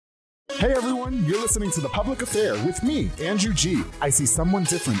Hey everyone, you're listening to The Public Affair with me, Andrew G. I see someone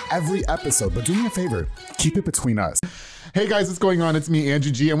different every episode, but do me a favor, keep it between us. Hey guys, what's going on? It's me,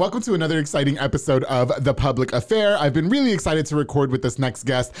 Andrew G, and welcome to another exciting episode of The Public Affair. I've been really excited to record with this next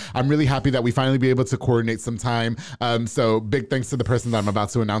guest. I'm really happy that we finally be able to coordinate some time. So big thanks to the person that I'm about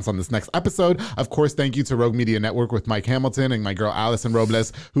to announce on this next episode. Of course, thank you to Rogue Media Network with Mike Hamilton and my girl Allison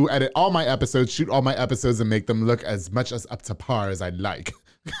Robles, who edit all my episodes, shoot all my episodes, and make them look as much as up to par as I'd like.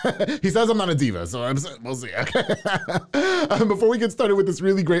 He says I'm not a diva, so we'll see, okay? Before we get started with this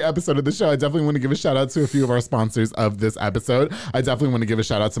really great episode of the show, I definitely want to give a shout out to a few of our sponsors of this episode. I definitely want to give a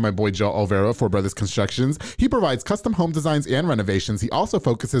shout out to my boy Joe Olvera, Four Brothers Constructions. He provides custom home designs and renovations. He also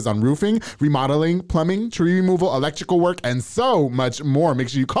focuses on roofing, remodeling, plumbing, tree removal, electrical work, and so much more. Make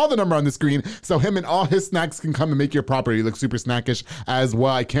sure you call the number on the screen so him and all his snacks can come and make your property look super snackish as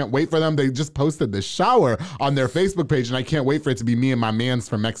well. I can't wait for them. They just posted the shower on their Facebook page, and I can't wait for it to be me and my mans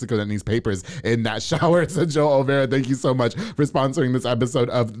from Mexico that needs papers in that shower. So Joe Olvera, thank you so much for sponsoring this episode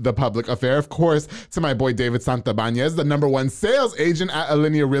of The Public Affair. Of course, to my boy David Santabanez, the #1 sales agent at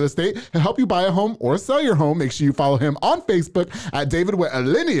Alinea Real Estate. He'll help you buy a home or sell your home. Make sure you follow him on Facebook at David with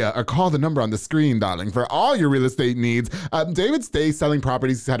Alinea, or call the number on the screen, darling, for all your real estate needs. David stays selling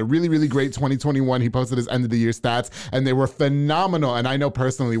properties. He's had a really, really great 2021. He posted his end of the year stats, and they were phenomenal. And I know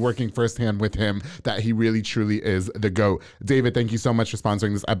personally, working firsthand with him, that he really, truly is the GOAT. David, thank you so much for sponsoring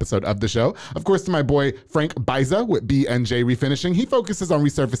this episode of the show. Of course, to my boy Frank Biza with B&J Refinishing. He focuses on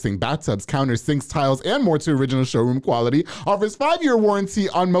resurfacing bathtubs, counters, sinks, tiles, and more to original showroom quality. Offers 5-year warranty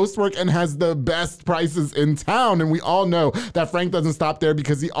on most work and has the best prices in town. And we all know that Frank doesn't stop there,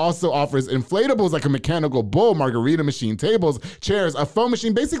 because he also offers inflatables like a mechanical bull, margarita machine, tables, chairs, a foam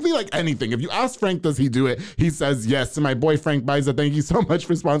machine, basically like anything. If you ask Frank, does he do it? He says yes. To my boy Frank Biza, thank you so much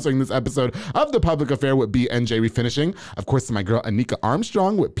for sponsoring this episode of The Public Affair with B&J Refinishing. Of course, to my girl Anika Armstrong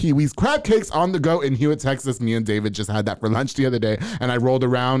with Pee-wee's Crab Cakes on the go in Hewitt, Texas. Me and David just had that for lunch the other day, and I rolled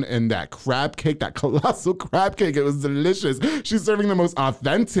around in that crab cake, that colossal crab cake. It was delicious. She's serving the most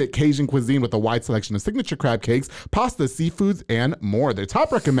authentic Cajun cuisine with a wide selection of signature crab cakes, pasta, seafoods, and more. Their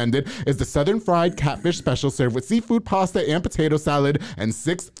top recommended is the Southern Fried Catfish Special, served with seafood, pasta, and potato salad, and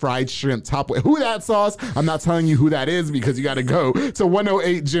 6 fried shrimp topped with who that sauce. I'm not telling you who that is, because you got to go to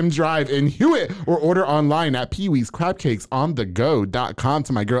 108 Jim Drive in Hewitt, or order online at peeweescrabcakesonthego.com.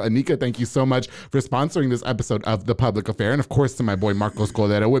 To my girl Anika, thank you so much for sponsoring this episode of The Public Affair. And of course, to my boy Marcos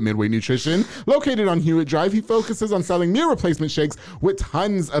Cordero with Midway Nutrition, located on Hewitt Drive. He focuses on selling meal replacement shakes with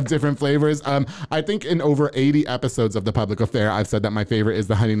tons of different flavors. I think in over 80 episodes of The Public Affair, I've said that my favorite is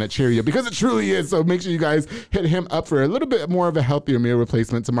the Honey Nut Cheerio, because it truly is. So make sure you guys hit him up for a little bit more of a healthier meal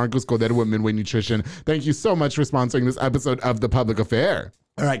replacement. To Marcos Cordero with Midway Nutrition, thank you so much for sponsoring this episode of The Public Affair.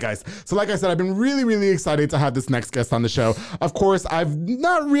 All right, guys. So like I said, I've been really, really excited to have this next guest on the show. Of course, I'm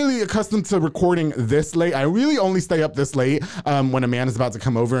not really accustomed to recording this late. I really only stay up this late when a man is about to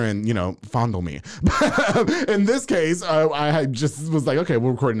come over and, you know, fondle me. In this case, I just was like, okay,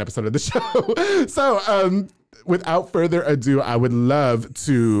 we'll record an episode of the show. So, without further ado, I would love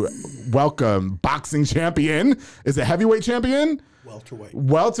to welcome boxing champion. Is it heavyweight champion?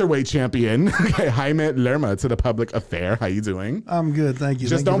 Welterweight champion, okay, Jaime Lerma, to The Public Affair. How you doing? I'm good, thank you.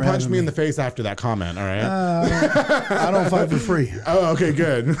 Just don't punch me in the face after that comment, all right? I don't fight for free. Oh, okay,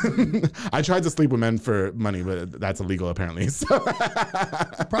 good. I tried to sleep with men for money, but that's illegal apparently. So.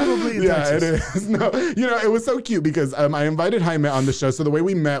 Probably in Texas. It is. No, you know, it was so cute because I invited Jaime on the show. So the way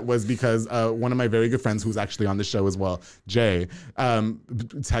we met was because one of my very good friends, who's actually on the show as well, Jay,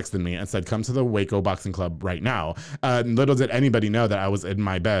 texted me and said, come to the Waco Boxing Club right now. Little did anybody know that I was in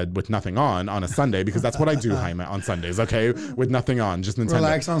my bed with nothing on a Sunday, because that's what I do, Jaime, on Sundays, okay? With nothing on, just Nintendo.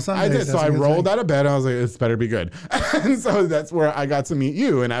 Relax on Sundays. I did, so I rolled out of bed, and I was like, this better be good. And so that's where I got to meet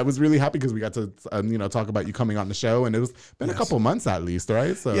you, and I was really happy because we got to, you know, talk about you coming on the show, and it was been a couple months at least,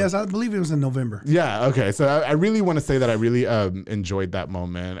 right? So yes, I believe it was in November. Yeah, okay. So I really want to say that I really enjoyed that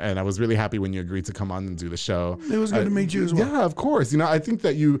moment, and I was really happy when you agreed to come on and do the show. It was good to meet you as well. Yeah, of course. You know, I think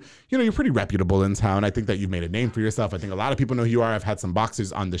that you're pretty reputable in town. I think that you've made a name for yourself. I think a lot of people know who you are. I've had some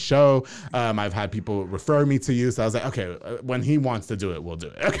boxers on the show. I've had people refer me to you. So I was like, okay, when he wants to do it, we'll do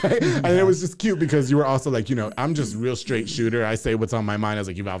it. Okay. And it was just cute because you were also like, you know, I'm just real straight shooter. I say what's on my mind. I was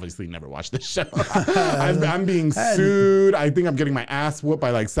like, you've obviously never watched the show. I'm being sued. I think I'm getting my ass whooped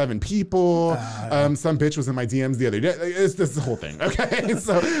by like 7 people. Some bitch was in my DMs the other day. It's this whole thing. Okay.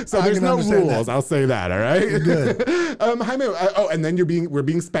 So there's no rules. I'll say that. All right. Good. Jaime, and then we're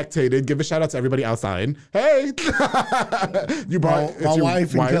being spectated. Give a shout out to everybody outside. Hey. You brought my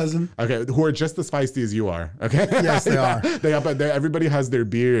wife and cousin. Okay, who are just as feisty as you are. Okay. Yes, they are. Everybody has their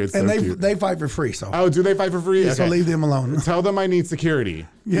beard. And they fight for free. So. Oh, do they fight for free? Yeah, okay. So leave them alone. Tell them I need security.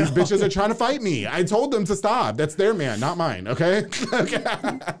 Yeah. These bitches are trying to fight me. I told them to stop. That's their man, not mine. Okay. Okay.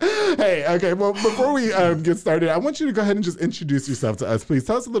 Hey. Okay. Well, before we get started, I want you to go ahead and just introduce yourself to us, please.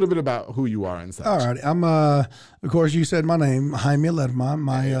 Tell us a little bit about who you are and such. All right. I'm, of course, you said my name, Jaime Lerma.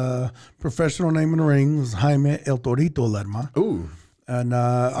 My professional name in the ring was Jaime El Torito Lerma. Ooh. And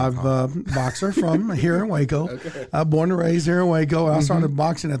I'm a boxer from here in Waco. Okay. I'm born and raised here in Waco. I started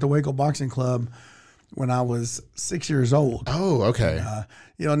boxing at the Waco Boxing Club when I was 6 years old. Oh, okay.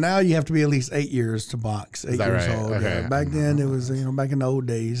 You know, now you have to be at least 8 years to box. 8 years right? old. Okay. Yeah. Back then, it was, you know, back in the old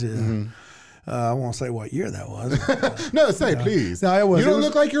days. I won't say what year that was. No, say please. No, it was. You don't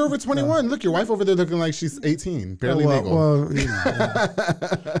look like you're over 21. Look, your wife over there looking like she's 18, barely legal. Well, you know,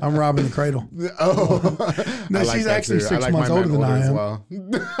 I'm robbing the cradle. Oh, no, she's actually 6 months older than I am. Well.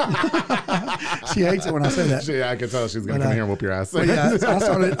 She hates it when I say that. Yeah, I can tell she's gonna come here and whoop your ass. Yeah, I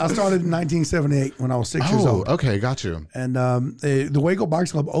started in 1978 when I was 6 years old. Okay, got you. And the Waco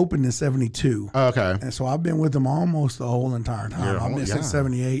Boxing Club opened in 72. Okay. And so I've been with them almost the whole entire time. I've been since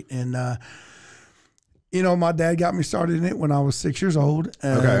 78. And you know, my dad got me started in it when I was 6 years old.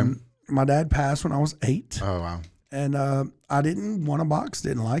 My dad passed when I was 8. Oh, wow. And I didn't want to box,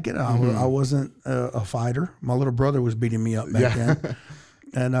 didn't like it. I wasn't a fighter. My little brother was beating me up back then.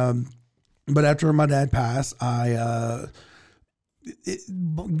 And but after my dad passed,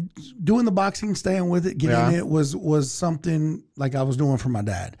 doing the boxing, staying with it, getting in it was something like I was doing for my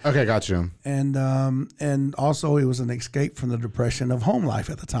dad. Okay, got you. And also it was an escape from the depression of home life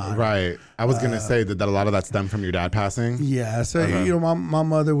at the time. Right. I was gonna say that a lot of that stemmed from your dad passing. Yeah. So you know, my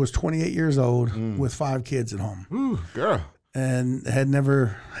mother was 28 years old with 5 kids at home. Ooh, girl. And had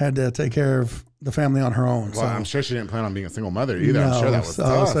never had to take care of the family on her own. Well, so I'm sure she didn't plan on being a single mother either. No, I'm sure that was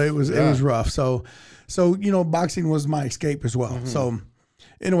tough. So it was rough. So you know, boxing was my escape as well. So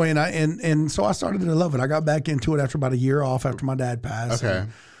anyway, and so I started to love it. I got back into it after about a year off after my dad passed. Okay.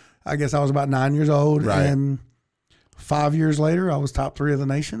 I guess I was about 9 years old. Right. And 5 years later, I was top 3 of the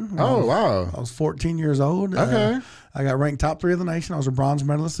nation. Wow. I was 14 years old. Okay. I got ranked top 3 of the nation. I was a bronze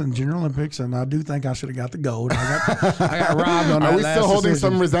medalist in Junior Olympics, and I do think I should have got the gold. I got robbed on that. Are we still holding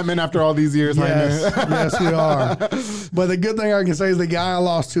some resentment after all these years? Yes, yes, we are. But the good thing I can say is the guy I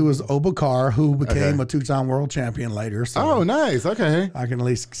lost to was Obakar, who became a 2-time world champion later. So oh, nice. Okay. I can at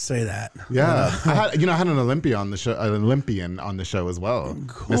least say that. Yeah. I had an Olympian on the show as well.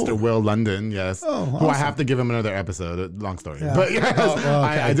 Cool. Mr. Will London, yes. Oh, who awesome. I have to give him another episode. Long story. Yeah. But yes, Oh, well,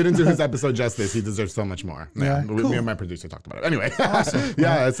 okay. I didn't do his episode justice. He deserves so much more. Yeah, Me cool. and my producer talked about it. Anyway. Awesome.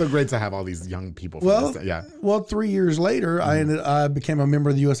 Yeah, it's so great to have all these young people from Well, 3 years later, I became a member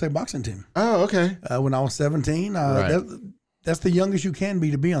of the USA boxing team. Oh, okay. When I was 17, Right. that's the youngest you can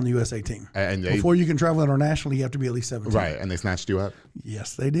be to be on the USA team. And Before you can travel internationally, you have to be at least 17. right, and they snatched you up?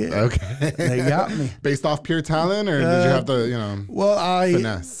 Yes, they did. Okay. They got me. Based off pure talent, or did you have to, Well,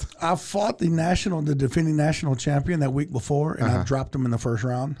 finesse? I fought the defending national champion that week before, and I dropped him in the first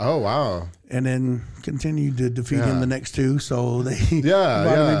round. Oh, wow. And then continued to defeat him the next 2. So they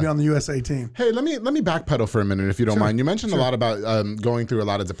invited me to be on the USA team. Hey, let me backpedal for a minute if you don't mind. You mentioned a lot about going through a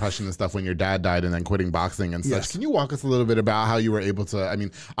lot of depression and stuff when your dad died and then quitting boxing and such. Yes. Can you walk us a little bit about how you were able to, I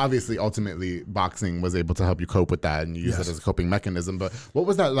mean, obviously, ultimately, boxing was able to help you cope with that and you use it as a coping mechanism. But what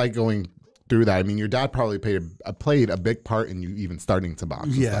was that like going through that? I mean, your dad probably played a big part in you even starting to box.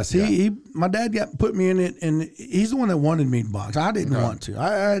 Yes, my dad put me in it, and he's the one that wanted me to box. I didn't want to.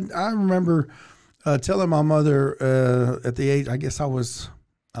 I remember telling my mother at the age, I guess I was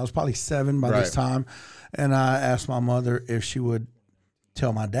probably 7 by this time, and I asked my mother if she would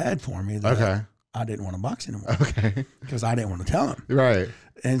tell my dad for me that I didn't want to box anymore. Okay, because I didn't want to tell him. Right,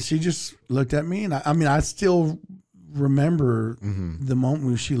 and she just looked at me, and I still remember the moment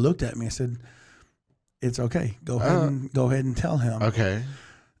when she looked at me and said, "It's okay. Go ahead and tell him." Okay.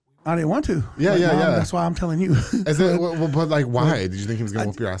 I didn't want to. Yeah, Mom, that's why I'm telling you. Is it? But like, why? Did you think he was going to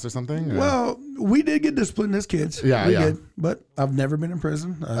whoop your ass or something? Or? Well, we did get disciplined as kids. We did, but I've never been in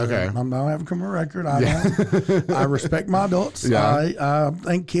prison. I don't have a criminal record. I respect my adults. I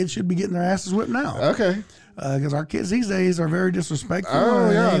think kids should be getting their asses whipped now. Okay. Because our kids these days are very disrespectful. Oh,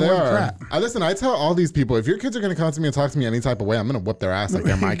 yeah, they are. Crap. Listen, I tell all these people, if your kids are going to come to me and talk to me any type of way, I'm going to whoop their ass like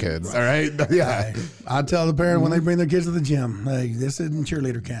they're my kids. All right? Yeah. I tell the parent when they bring their kids to the gym, hey, this isn't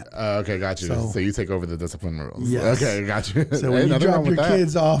cheerleader camp. Okay, got you. So you take over the discipline rules. Yes. Okay, got you. So when you drop your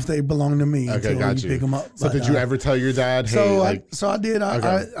kids off, they belong to me until you pick them up. So did you ever tell your dad, hey, so I did.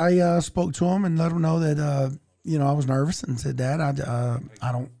 I spoke to him and let him know that, I was nervous and said, Dad, I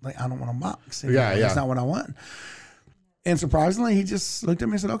don't want to box. That's not what I want. And surprisingly, he just looked at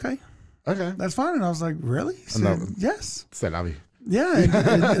me and said, okay, that's fine. And I was like, really? He said, yes. C'est la vie. Yeah,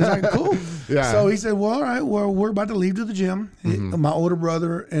 it's like cool. Yeah. So he said, well, all right, well, we're about to leave to the gym. My older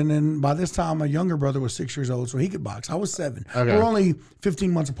brother, and then by this time, my younger brother was 6 years old, so he could box. I was 7. Okay. We're only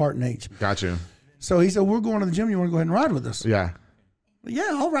 15 months apart in age. Got you. So he said, we're going to the gym. You want to go ahead and ride with us? Yeah.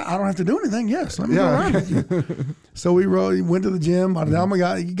 Yeah, all right. I don't have to do anything. Yes, let me go ride with you. So we went to the gym. By the time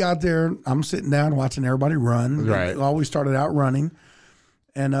he got there, I'm sitting down watching everybody run. Right. We always started out running.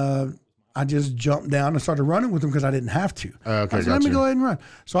 And I just jumped down and started running with them because I didn't have to. Okay, I said, let me go ahead and run.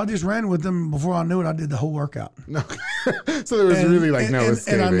 So I just ran with them. Before I knew it, I did the whole workout. So there was really like no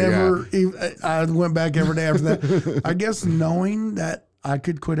escape. And I never, I went back every day after that. I guess knowing that I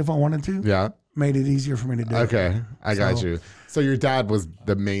could quit if I wanted to, made it easier for me to do. Okay, I got you. So your dad was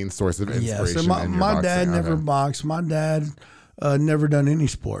the main source of inspiration. Yeah, so my dad never boxed. My dad never done any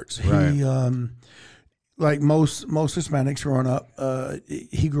sports. Right. He, like most Hispanics growing up,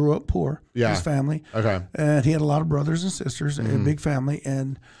 he grew up poor. Yeah. His family. Okay. And he had a lot of brothers and sisters, a big family.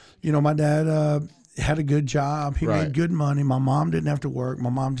 And, you know, my dad had a good job. He made good money. My mom didn't have to work. My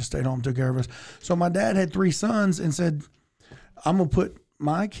mom just stayed home, took care of us. So my dad had 3 sons and said, I'm going to put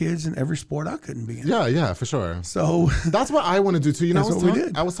my kids in every sport I couldn't be in. Yeah, for sure. So that's what I want to do too. You know,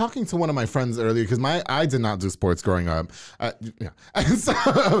 I was talking to one of my friends earlier because I did not do sports growing up. And so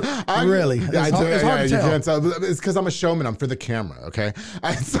really, it's hard to tell. You can't tell. It's because I'm a showman. I'm for the camera. Okay,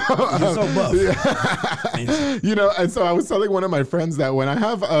 and so you're so buff. You know, and so I was telling one of my friends that when I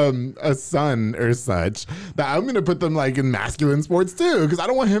have a son or such, that I'm gonna put them like in masculine sports too, because I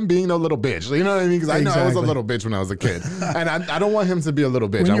don't want him being no little bitch. You know what I mean? Because I know I was a little bitch when I was a kid, and I don't want him to be a little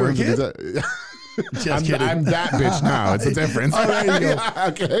bitch. When you were a kid? I'm that bitch now. It's a difference. Oh, there you go.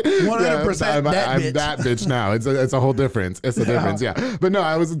 Okay. 100% I'm that bitch now. It's a whole difference. It's a difference, yeah. But no,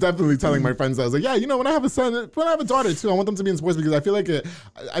 I was definitely telling my friends, I was like, yeah, you know, when I have a son, when I have a daughter too, I want them to be in sports because I feel like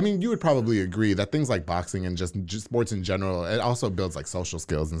I mean, you would probably agree that things like boxing and just sports in general, it also builds like social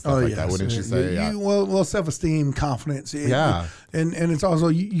skills and stuff like that, wouldn't you say? Well, self-esteem, confidence. And it's also,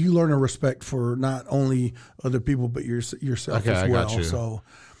 you learn a respect for not only other people, but yourself as well. Got you. So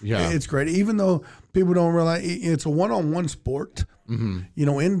it's great. Even though people don't realize it's a one-on-one sport, you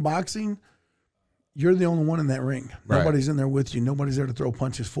know, in boxing, you're the only one in that ring. Right. Nobody's in there with you. Nobody's there to throw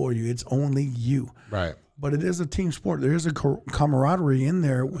punches for you. It's only you. Right. But it is a team sport. There is a camaraderie in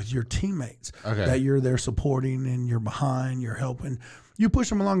there with your teammates that you're there supporting and you're behind, you're helping. You push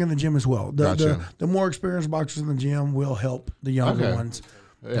them along in the gym as well. The more experienced boxers in the gym will help the younger ones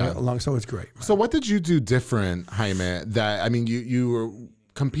along. So it's great. So what did you do different, Jaime? That, I mean, you were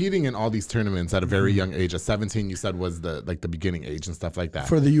competing in all these tournaments at a very young age. At 17, you said was the beginning age and stuff like that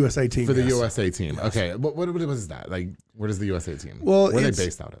for the USA team. For the USA team, okay. What was that like? Where does the USA team? Well, where are they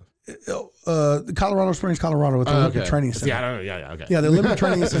based out of? Colorado Springs, Colorado, with the Olympic Training Center. Yeah, the Olympic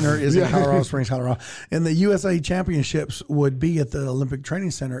Training Center is in Colorado Springs, Colorado, and the USA Championships would be at the Olympic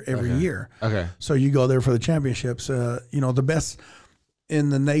Training Center every year. Okay, so you go there for the championships. You know, the best in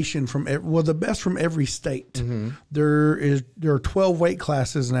the nation the best from every state. There are 12 weight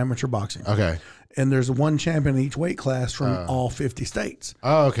classes in amateur boxing. Okay. And there's one champion in each weight class from all 50 states.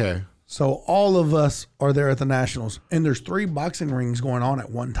 Oh, okay. So all of us are there at the nationals, and there's 3 boxing rings going on at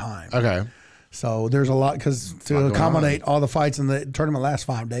one time. Okay. So there's a lot because to accommodate all the fights in the tournament lasts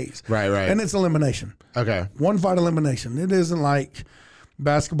 5 days. Right. And it's elimination. Okay. 1 fight elimination. It isn't like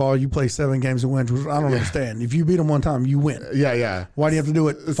basketball, you play 7 games and win. I don't understand. If you beat them one time, you win. Yeah. Why do you have to do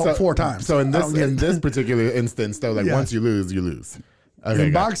it 4 times? So in this particular instance, though, like once you lose, you lose. Okay,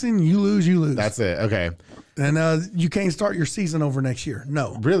 in boxing, you lose, you lose. That's it. Okay. And you can't start your season over next year.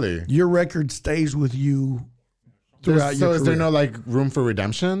 No. Really? Your record stays with you throughout your career. So is there no like room for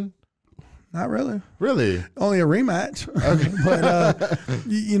redemption? Not really. Really? Only a rematch. Okay. But,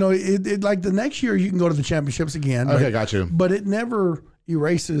 you know, it like the next year you can go to the championships again. Okay, got you. But it never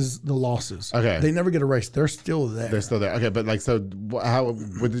erases the losses. Okay. They never get erased. They're still there. They're still there. Okay, but like, so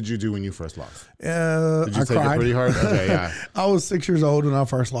what did you do when you first lost? Did you I take cried. it pretty hard? Okay, yeah. I was 6 years old when I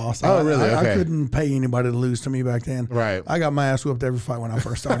first lost. Oh, really? Okay. I couldn't pay anybody to lose to me back then. Right. I got my ass whooped every fight when I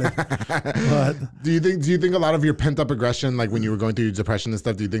first started. But do you think a lot of your pent up aggression, like when you were going through your depression and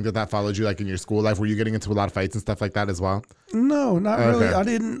stuff, do you think that followed you like in your school life? Were you getting into a lot of fights and stuff like that as well? No, not really. I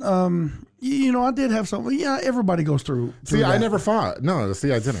didn't. You know, I did have some. Yeah, everybody goes through. See, that. I never fought. No,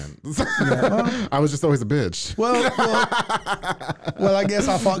 see, I didn't. I was just always a bitch. Well, I guess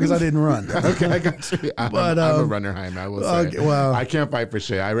I fought because I didn't run. Okay, I got you. I'm a runner, Jaime. I will say. Well, I can't fight for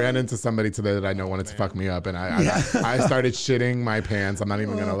shit. I ran into somebody today that I know wanted to fuck me up, and I started shitting my pants. I'm not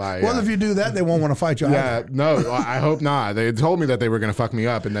even gonna lie. Well, if you do that, they won't want to fight you. Yeah, no, I hope not. They told me that they were gonna fuck me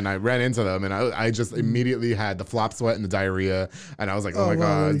up, and then I ran into them, and I just immediately had the flop sweat and the diarrhea, and I was like, oh my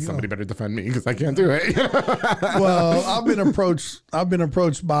god, somebody better defend on me because I can't do it. Well, I've been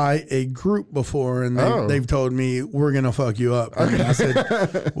approached by a group before, and they've told me we're gonna fuck you up. And I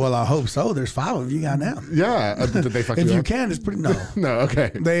said, well, I hope so. There's 5 of you got now. Yeah, did they fuck you up? If you can, it's pretty No,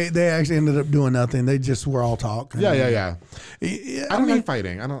 okay. They actually ended up doing nothing. They just were all talk. Yeah. I don't like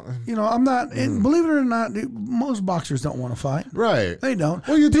fighting. I don't. I'm not. And believe it or not, most boxers don't want to fight. Right. They don't.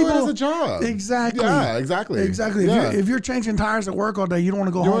 Well, you do it as a job. Exactly. Yeah, exactly. Yeah. If you're changing tires at work all day, you don't want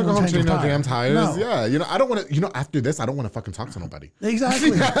to go home and change no tires. damn tires. No. Yeah. I don't want to. After this, I don't want to fucking talk to nobody.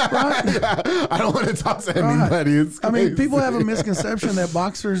 Exactly. Right. Yeah. I don't want to talk to anybody. It's crazy. I mean, people have a misconception that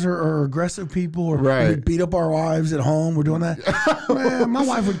boxers are aggressive people, or we beat up our wives at home. We're doing that. Man, my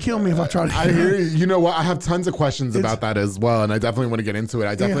wife would kill me if I tried to. I hear you. You know what? I have tons of questions about that as well, and I definitely want to get into it.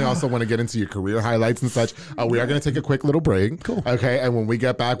 I definitely also want to get into your career highlights and such. We are going to take a quick little break. Cool. Okay, and when we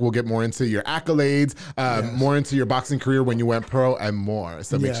get back, we'll get more into your accolades, more into your boxing career when you went pro, and more.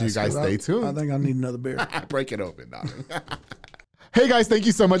 So make sure you guys stay tuned. I think I need another beer. Break it open, darling. Hey guys, thank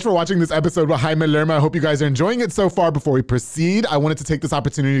you so much for watching this episode with Jaime Lerma. I hope you guys are enjoying it so far. Before we proceed, I wanted to take this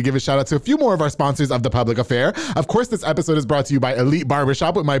opportunity to give a shout out to a few more of our sponsors of The Public Affair. Of course, this episode is brought to you by Elite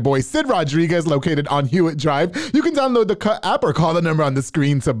Barbershop with my boy Sid Rodriguez, located on Hewitt Drive. You can download the Cut app or call the number on the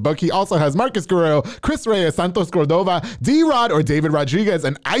screen to book. He also has Marcus Guerrero, Chris Reyes, Santos Cordova, D-Rod or David Rodriguez,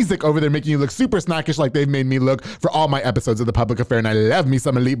 and Isaac over there making you look super snackish like they've made me look for all my episodes of The Public Affair. And I love me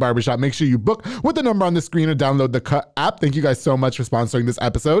some Elite Barbershop. Make sure you book with the number on the screen or download the Cut app. Thank you guys so much for sponsoring this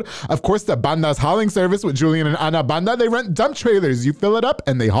episode. Of course, the Banda's hauling service with Julian and Ana Banda. They rent dump trailers. You fill it up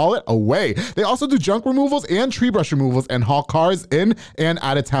and they haul it away. They also do junk removals and tree brush removals and haul cars in and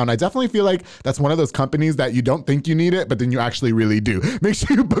out of town. I definitely feel like that's one of those companies that you don't think you need it, but then you actually really do. Make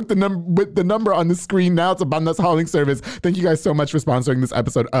sure you book the number on the screen now. It's a Banda's hauling service. Thank you guys so much for sponsoring this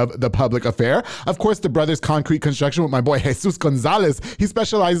episode of The Public Affair. Of course, the Brothers Concrete Construction with my boy Jesus Gonzalez. He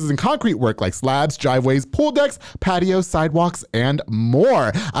specializes in concrete work like slabs, driveways, pool decks, patios, sidewalks, and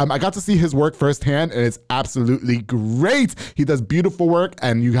more. I got to see his work firsthand, and it's absolutely great. He does beautiful work,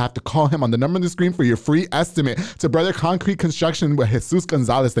 and you have to call him on the number on the screen for your free estimate. To Brother Concrete Construction with Jesus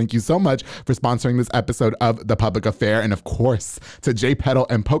Gonzalez, thank you so much for sponsoring this episode of The Public Affair. And of course, to J Pedal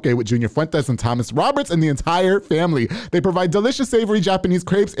and Poke with Junior Fuentes and Thomas Roberts and the entire family. They provide delicious savory Japanese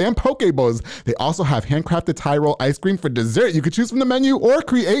crepes and poke bowls. They also have handcrafted Thai roll ice cream for dessert. You could choose from the menu or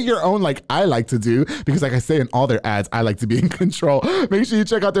create your own like I like to do, because like I say in all their ads, I like to be in control. Make sure you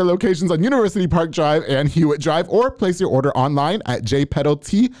check out their locations on University Park Drive and Hewitt Drive, or place your order online at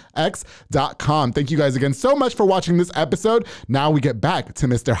jpedaltx.com. Thank you guys again so much for watching this episode. Now we get back to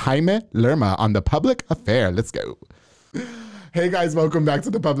Mr. Jaime Lerma on The Public Affair. Let's go. Hey guys, welcome back to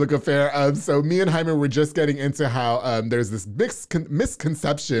The Public Affair. So me and Jaime were just getting into how there's this big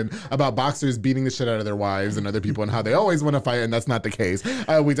misconception about boxers beating the shit out of their wives and other people and how they always want to fight, and that's not the case.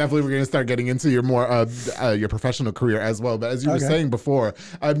 We definitely were going to start getting into your more your professional career as well. But as you were saying before,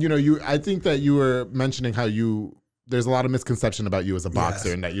 I think that you were mentioning how there's a lot of misconception about you as a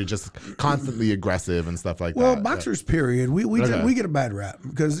boxer, and that you're just constantly aggressive and stuff like that. Well, boxers, period. We get a bad rap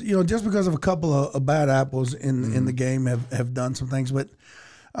because, just because of a couple of bad apples in the game have done some things. But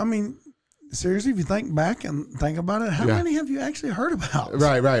I mean, seriously, if you think back and think about it, how many have you actually heard about?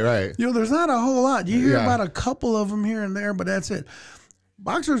 Right. There's not a whole lot. You hear about a couple of them here and there, but that's it.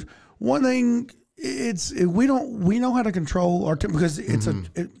 Boxers, one thing. We know how to control our because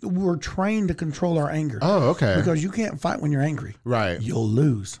we're trained to control our anger. Oh, okay. Because you can't fight when you're angry. Right. You'll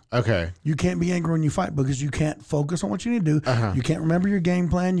lose. Okay. You can't be angry when you fight because you can't focus on what you need to do. You can't remember your game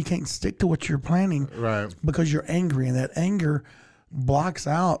plan. You can't stick to what you're planning. Right. Because you're angry, and that anger blocks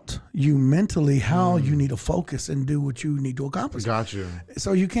out you mentally how you need to focus and do what you need to accomplish. Got you.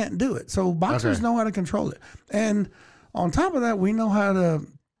 So you can't do it. So boxers know how to control it. And on top of that, we know how to.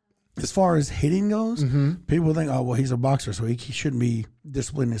 As far as hitting goes, people think, oh, well, he's a boxer, so he shouldn't be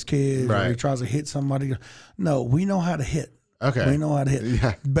disciplining his kids, or he tries to hit somebody. No, we know how to hit. Okay. We know how to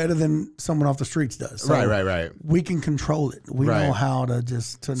hit better than someone off the streets does. So right. We can control it. We know how to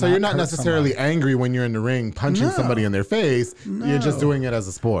just so you're not necessarily angry when you're in the ring punching somebody in their face. No. You're just doing it as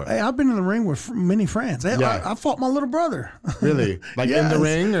a sport. Hey, I've been in the ring with many friends. I fought my little brother. Really? Like in the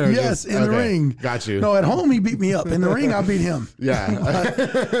ring? Or yes, in the ring. Got you. No, at home he beat me up. In the ring I beat him. Yeah.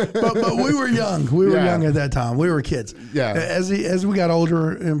 but we were young. We were young at that time. We were kids. Yeah. As we got older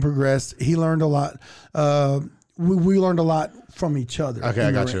and progressed, he learned a lot. We learned a lot from each other. Okay,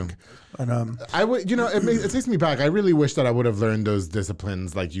 I got you. And, I would, you know, it takes me back. I really wish that I would have learned those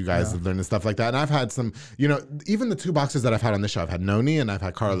disciplines like you guys have learned and stuff like that. And I've had some, you know, even the two boxers that I've had on the show, I've had Noni and I've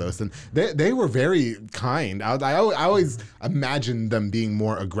had Carlos, and they were very kind. I always imagined them being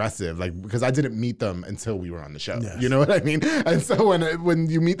more aggressive, like, because I didn't meet them until we were on the show. Yes. You know what I mean? And so when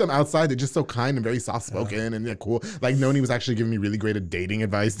you meet them outside, they're just so kind and very soft spoken and they're cool. Like Noni was actually giving me really great dating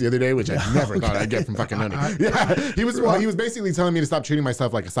advice the other day, which I never thought I'd get from fucking Noni. He was basically telling me to stop treating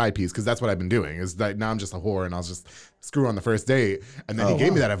myself like a side piece, because that's what I've been doing. Is that now I'm just a whore and I'll just screw on the first date. And then he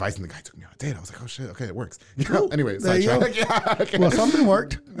gave me that advice and the guy took me on a date. I was like, oh shit, okay, it works. Cool. Anyway, sidetrack. Okay. Well, something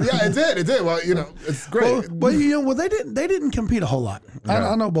worked. Yeah, it did. Well, you know, it's great. Well, you know, they didn't compete a whole lot.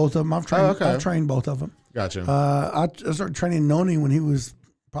 I know both of them. I've trained both of them. Gotcha. I started training Noni when he was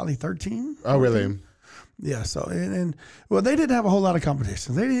probably 13. Oh, really? Yeah. So and well, they didn't have a whole lot of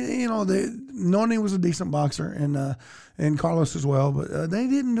competition. They didn't, you know, Noni was a decent boxer and Carlos as well, but they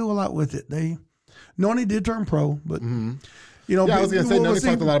didn't do a lot with it. Noni did turn pro, but you know, I was gonna say Noni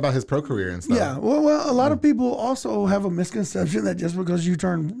talked a lot about his pro career and stuff. Yeah. Well, a lot of people also have a misconception that just because you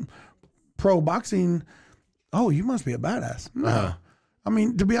turn pro boxing, oh, you must be a badass. No. I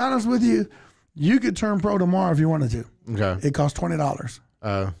mean, to be honest with you, you could turn pro tomorrow if you wanted to. Okay. It costs $20.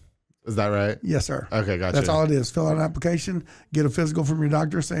 Is that right? Yes, sir. Okay, gotcha. That's all it is. Fill out an application, get a physical from your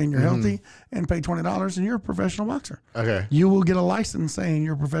doctor saying you're healthy, and pay $20, and you're a professional boxer. Okay. You will get a license saying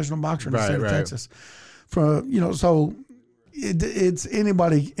you're a professional boxer in the state of Texas. So it's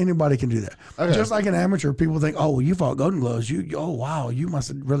anybody can do that. Okay. Just like an amateur, people think, oh, well, you fought Golden Gloves. Oh, wow, you must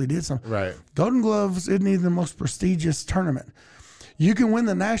have really did something. Right. Golden Gloves isn't even the most prestigious tournament. You can win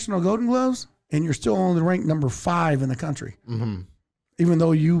the national Golden Gloves, and you're still only ranked number 5 in the country. Even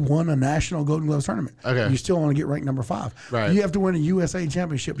though you won a national Golden Gloves tournament, you still want to get ranked number 5. Right. You have to win a USA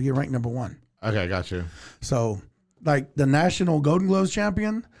championship to get ranked number 1. Okay, got you. So, like the national Golden Gloves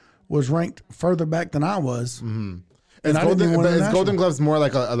champion was ranked further back than I was. Is Golden Gloves more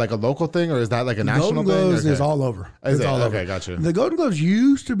like a local thing, or is that like a national thing? Golden Gloves is all over. It's all over. Okay, gotcha. The Golden Gloves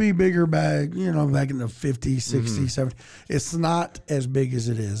used to be bigger back, you know, back in the 50s, 60s, 70s. It's not as big as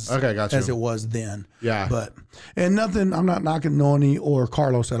it is. Okay, gotcha. As it was then. Yeah. And nothing, I'm not knocking Noni or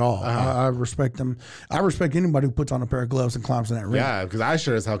Carlos at all. I respect them. I respect anybody who puts on a pair of gloves and climbs in that ring. Yeah, because I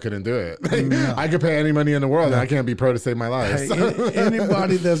sure as hell couldn't do it. I could pay any money in the world and I can't be pro to save my life. Hey,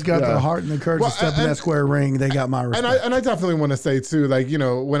 anybody that's got the heart and the courage to step in that square ring, they got my respect. And I definitely want to say too, like, you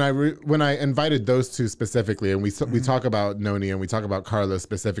know, when I invited those two specifically, and we talk about Noni and we talk about Carlos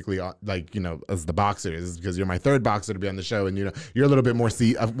specifically, like, you know, as the boxers, because you're my third boxer to be on the show, and you know, you're a little bit more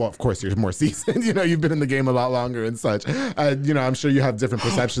well, of course you're more seasoned, you know, you've been in the game a lot longer and such. You know, I'm sure you have different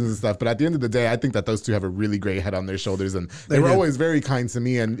perceptions and stuff, but at the end of the day, I think that those two have a really great head on their shoulders, and they were always very kind to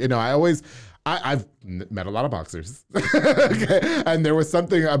me, and you know, I've met a lot of boxers, okay? And there was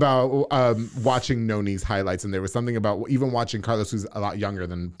something about watching Noni's highlights, and there was something about even watching Carlos, who's a lot younger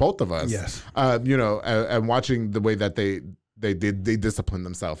than both of us. Yes. You know, and watching the way that they discipline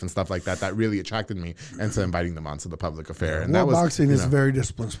themselves and stuff like that. That really attracted me into inviting them onto the public affair. And boxing is a very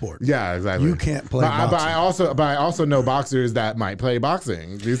disciplined sport. Yeah, exactly. You can't play boxing. But I also know boxers that might play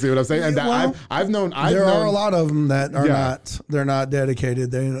boxing. Do you see what I'm saying? And that I've known. There are a lot of them that are not. They're not dedicated.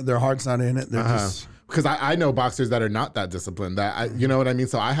 Their heart's not in it. They're just. Because I know boxers that are not that disciplined, you know what I mean?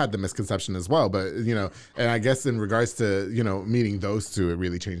 So I had the misconception as well, but, you know, and I guess in regards to, you know, meeting those two, it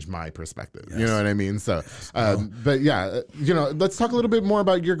really changed my perspective. Yes. You know what I mean? So, but yeah, you know, let's talk a little bit more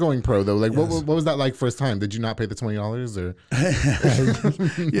about your going pro though. Like, what was that like first time? Did you not pay the $20 or?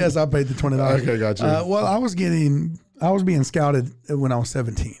 Yes, I paid the $20. Okay, gotcha. Well, I was being scouted when I was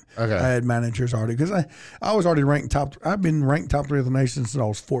 17. Okay. I had managers already, because I was already ranked top. I've been ranked top 3 of the nation since I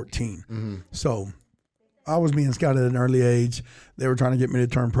was 14. So I was being scouted at an early age. They were trying to get me to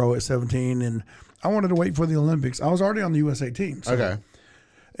turn pro at 17, and I wanted to wait for the Olympics. I was already on the USA team. So. Okay.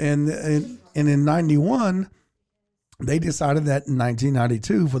 And in 91, they decided that in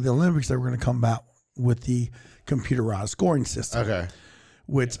 1992 for the Olympics, they were going to come out with the computerized scoring system. Okay.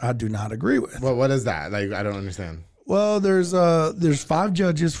 Which I do not agree with. Well, what is that? Like, I don't understand. Well, there's 5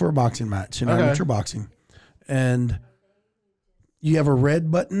 judges for a boxing match in amateur boxing, and you have a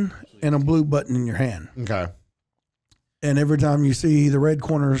red button and a blue button in your hand. Okay. And every time you see the red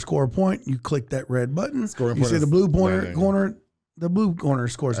corner score a point, you click that red button. You see the blue corner, the blue corner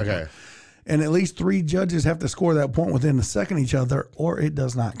scores a point. And at least 3 judges have to score that point within a second of each other, or it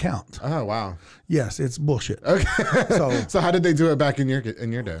does not count. Oh, wow. Yes, it's bullshit. Okay. So how did they do it back in your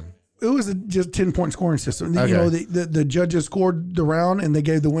day? It was just 10-point scoring system. Okay. You know, the judges scored the round, and they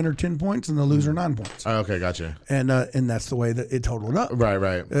gave the winner 10 points and the loser 9 points. Oh, okay, gotcha. And that's the way that it totaled up.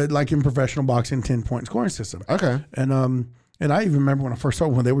 Right. Like in professional boxing, 10-point scoring system. Okay. And And I even remember when I first saw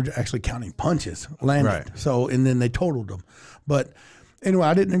when they were actually counting punches landed. Right. So, and then they totaled them. But anyway,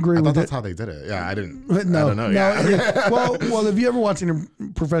 I didn't agree with it. That's how they did it. Yeah, I didn't. No, I don't know. Yeah. well, if you ever watching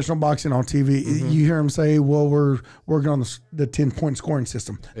professional boxing on TV, you hear them say, "Well, we're working on the 10-point scoring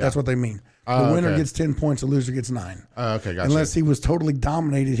system." That's what they mean. The winner gets 10 points, the loser gets 9. Okay, gotcha. Unless he was totally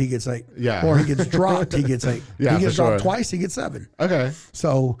dominated, he gets 8. Yeah. Or he gets dropped, he gets 8. Yeah, he gets for dropped sure. twice, he gets 7. Okay.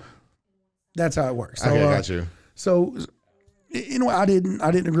 So that's how it works. So, Okay, got you. So, I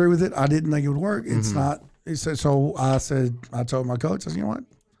didn't agree with it. I didn't think it would work. It's not. So I told my coach, I said, you know what?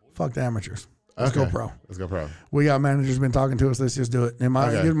 Fuck the amateurs. Let's go pro. Let's go pro. We got managers been talking to us. Let's just do it. And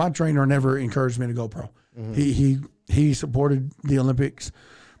my trainer never encouraged me to go pro. He supported the Olympics.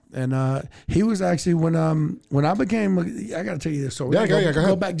 And he was actually when I became, I got to tell you this story.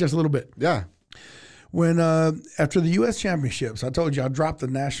 Go back just a little bit. Yeah. When after the U.S. championships, I told you I dropped the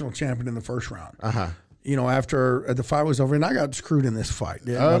national champion in the first round. After the fight was over, and I got screwed in this fight.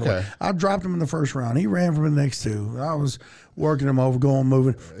 Yeah, okay. I dropped him in the first round. He ran for the next 2. I was working him over,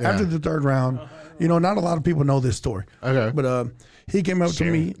 moving. Yeah. After the third round, not a lot of people know this story. Okay. But he came up to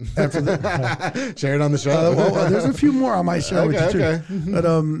me after the share it on the show. there's a few more I might share with you too. Okay.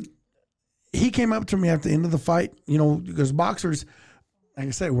 But he came up to me at the end of the fight, because boxers, like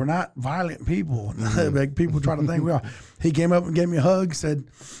I said, we're not violent people. Like people try to think we are. He came up and gave me a hug, said,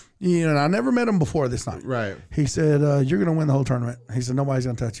 and I never met him before this night. Right. He said, you're going to win the whole tournament. He said, nobody's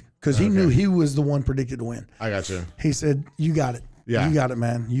going to touch you. Because he knew he was the one predicted to win. I got you. He said, you got it. Yeah. You got it,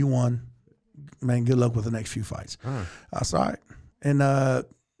 man. You won. Man, good luck with the next few fights. I saw it. And,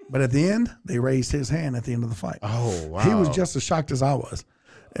 but at the end, they raised his hand at the end of the fight. Oh, wow. He was just as shocked as I was.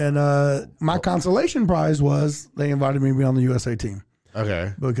 And my consolation prize was they invited me to be on the USA team.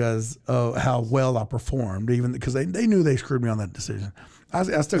 Okay. Because of how well I performed, even because they knew they screwed me on that decision. I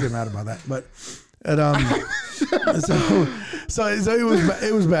still get mad about that, but so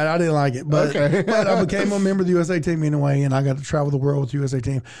it was bad. I didn't like it, but I became a member of the USA team anyway, and I got to travel the world with the USA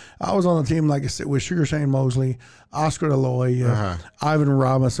team. I was on the team, like I said, with Sugar Shane Mosley, Oscar Aloy, Ivan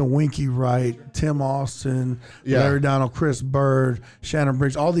Robinson, Winky Wright, Tim Austin, Larry Donald, Chris Bird, Shannon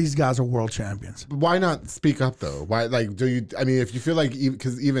Briggs. All these guys are world champions. Why not speak up though? Why, do you? I mean, if you feel like,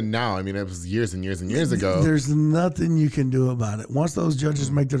 because even now, I mean, it was years and years and years ago. There's nothing you can do about it. Once those judges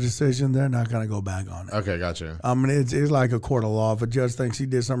make their decision, they're not going to go back on it. Okay, gotcha. I mean, it's like a court of law. If a judge thinks he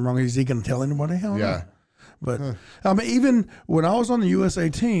did something wrong, is he going to tell anybody? Hell no. Yeah. But I mean, even when I was on the USA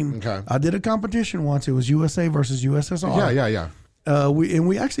team, I did a competition once. It was USA versus USSR. Yeah.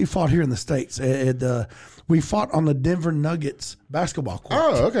 We actually fought here in the States. We fought on the Denver Nuggets basketball court.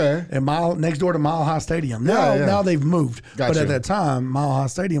 Oh, okay. And next door to Mile High Stadium. Now they've moved. But at that time, Mile High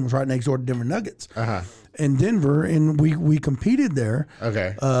Stadium was right next door to Denver Nuggets. In Denver, and we competed there.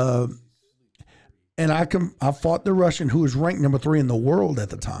 Okay. And I fought the Russian who was ranked number 3 in the world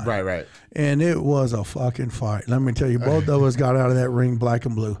at the time. Right. And it was a fucking fight. Let me tell you, both of us got out of that ring black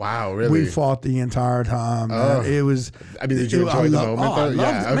and blue. Wow, really? We fought the entire time. It was. I mean, did you enjoy the moment though?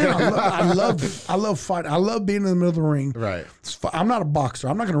 I love fighting. I love being in the middle of the ring. Right. I'm not a boxer.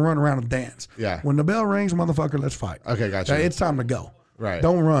 I'm not going to run around and dance. Yeah. When the bell rings, motherfucker, let's fight. Okay, gotcha. It's time to go. Right.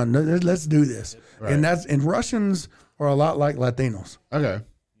 Don't run. Let's do this. Right. And Russians are a lot like Latinos. Okay.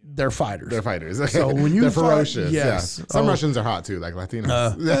 They're fighters. So when you they're fight, ferocious. yes. Yeah. Some Russians are hot too, like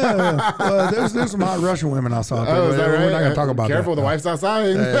Latinos. Well, there's some hot Russian women I saw. Oh, is that right? We're not going to talk about Careful, that. the wife's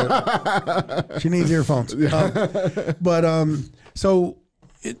outside. She needs earphones. So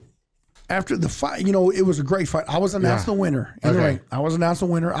after the fight, it was a great fight. I was announced the winner in the ring. I was announced the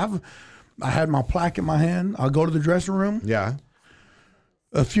winner. I had my plaque in my hand. I'll go to the dressing room. Yeah.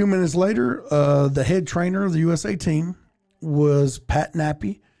 A few minutes later, the head trainer of the USA team was Pat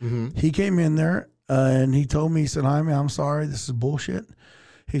Nappy. He came in there and he told me, he said, Jaime, I'm sorry, this is bullshit.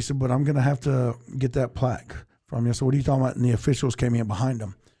 He said, but I'm going to have to get that plaque from you. So what are you talking about? And the officials came in behind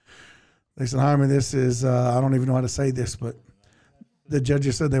him. They said, Jaime, this is, I don't even know how to say this, but the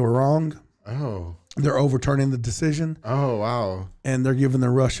judges said they were wrong. Oh. They're overturning the decision. Oh, wow. And they're giving the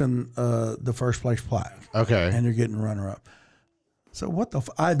Russian the first place plaque. Okay. And you're getting runner-up. So what the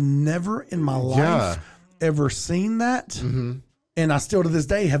I've never in my life ever seen that. And I still to this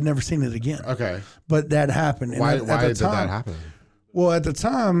day have never seen it again. Okay. But that happened. And why at did that happen? Well, at the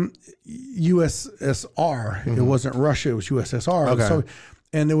time, USSR, it wasn't Russia, it was USSR. Okay. So,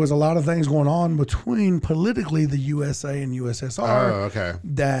 and there was a lot of things going on between politically the USA and USSR. Oh, okay.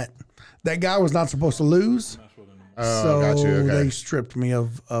 That guy was not supposed to lose. Oh, so got you. Okay. they stripped me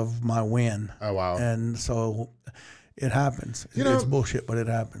of my win. Oh, wow. And so it happens. It's bullshit, but it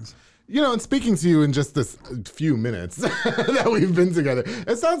happens. And speaking to you in just this few minutes that we've been together,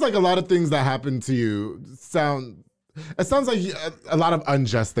 it sounds like a lot of things that happened to you sound it sounds like a lot of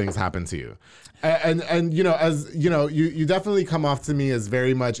unjust things happen to you. And you know, as you know, you definitely come off to me as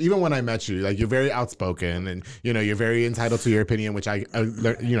very much, even when I met you, like you're very outspoken and, you know, you're very entitled to your opinion, which I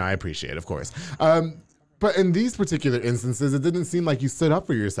appreciate, of course. But in these particular instances, it didn't seem like you stood up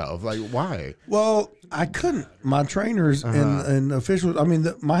for yourself. Like, why? Well, I couldn't. My trainers and officials, I mean,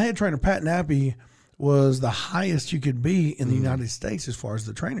 my head trainer, Pat Nappy, was the highest you could be in the United States as far as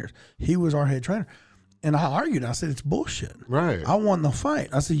the trainers. He was our head trainer. And I argued. I said, it's bullshit. Right. I won the fight.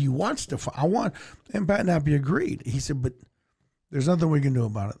 I said, you watched the fight. I won. And Pat Nappy agreed. He said, but there's nothing we can do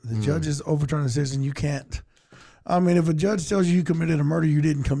about it. The judges overturned the decision. You can't. I mean, if a judge tells you committed a murder you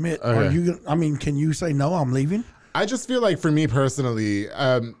didn't commit, are you? I mean, can you say, no, I'm leaving? I just feel like for me personally,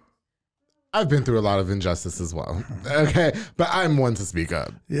 I've been through a lot of injustice as well. Okay. But I'm one to speak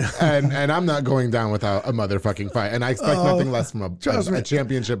up. Yeah. And I'm not going down without a motherfucking fight. And I expect nothing less from a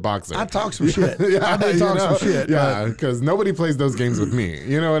championship boxer. I talk some shit. Yeah, I did talk some shit. Yeah. Because nobody plays those games with me.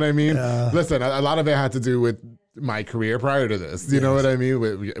 You know what I mean? Listen, a lot of it had to do with my career prior to this. You know what I mean?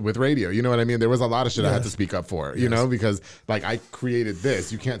 With radio. You know what I mean? There was a lot of shit I had to speak up for, you know, because like I created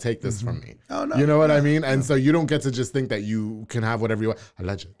this. You can't take this from me. Oh, no. You know what I mean? And so you don't get to just think that you can have whatever you want.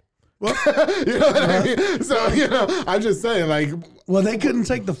 Alleged. Well, you know what I mean? So, you know, I'm just saying, like. Well, they couldn't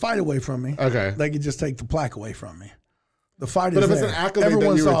take the fight away from me. Okay. They could just take the plaque away from me. The fight but is if there. It's an accolade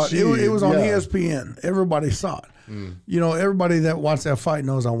Everyone that you saw achieved, it. It was on ESPN. Everybody saw it. You know, everybody that watched that fight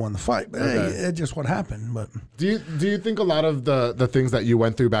knows I won the fight. But hey, it's just what happened. But do you think a lot of the things that you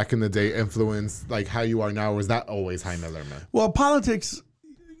went through back in the day influenced like how you are now? Or was that always Jaime Lerma? Well, politics,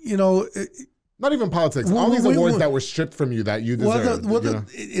 you know. Not even politics. All these awards that were stripped from you that you deserve.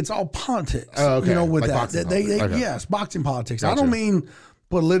 It's all politics. Oh, okay. You know, with like that. Yes, boxing politics. Gotcha. I don't mean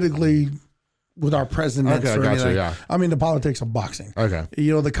politically with our presidents or anything. Yeah. I mean the politics of boxing. Okay.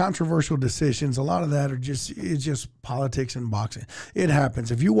 You know, the controversial decisions, a lot of that it's just politics and boxing. It happens.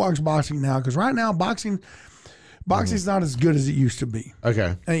 If you watch boxing now, because right now boxing's not as good as it used to be.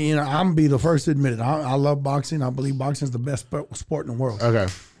 Okay. And, you know, I'm be the first to admit it. I love boxing. I believe boxing is the best sport in the world. Okay.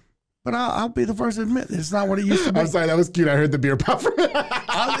 But I'll be the first to admit it's not what it used to be. I'm sorry, that was cute. I heard the beer pop from it.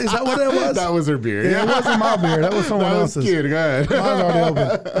 Is that what that was? That was her beer. Yeah, it wasn't my beer. That was someone else's. That was cute. Go ahead. Mine's already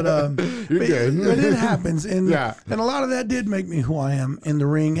open. But, You're good. But it happens. And, and a lot of that did make me who I am in the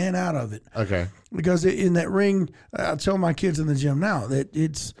ring and out of it. Okay. Because in that ring, I tell my kids in the gym now that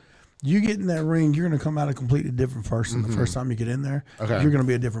you get in that ring, you're going to come out a completely different person the first time you get in there. Okay. You're going to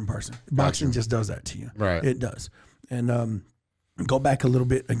be a different person. Boxing just does that to you. Right. It does. And go back a little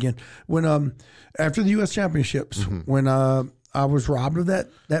bit again. When after the U.S. Championships, when I was robbed of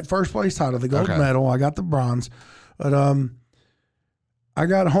that first place title, the gold medal, I got the bronze. But I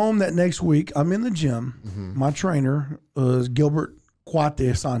got home that next week. I'm in the gym. My trainer was Gilbert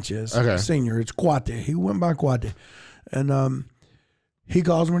Cuate Sanchez, Senior. It's Cuate. He went by Cuate. And he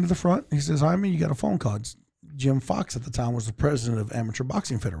calls me to the front. He says, Jaime, you got a phone call. It's Jim Fox at the time was the president of Amateur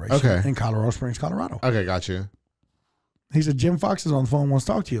Boxing Federation in Colorado Springs, Colorado. Okay, got you. He said, Jim Fox is on the phone, wants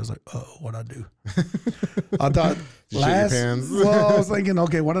to talk to you. I was like, oh, what'd I do? I thought well, I was thinking,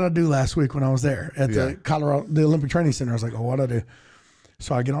 okay, what did I do last week when I was there at the Olympic Training Center? I was like, oh, what'd I do?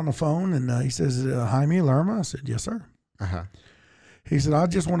 So I get on the phone and he says, Jaime Lerma? I said, yes, sir. He said, I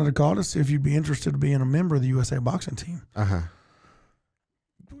just wanted to call to see if you'd be interested in being a member of the USA boxing team.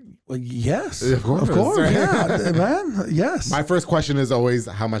 Well, yes, of course, yeah, man, yes. My first question is always,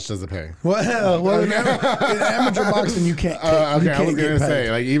 how much does it pay? Well, in amateur boxing, you can't. I was gonna say,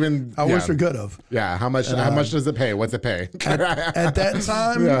 like, even I wish we could have. Yeah, how much? How much does it pay? What's it pay? At that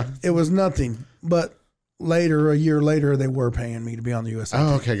time, it was nothing. But later, a year later, they were paying me to be on the USA.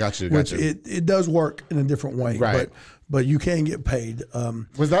 Oh, okay, got you. Which it does work in a different way, right? But you can get paid.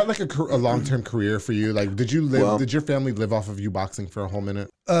 Was that like a long-term career for you? Like, did you live? Did your family live off of you boxing for a whole minute?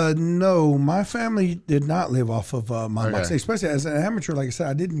 No, my family did not live off of my boxing. Especially as an amateur, like I said,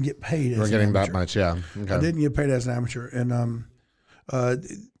 I didn't get paid. You're getting that much, yeah. Okay. I didn't get paid as an amateur, and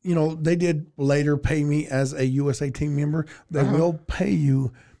you know, they did later pay me as a USA team member. They will pay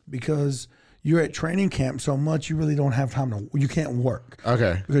you because you're at training camp so much you really don't have time you can't work.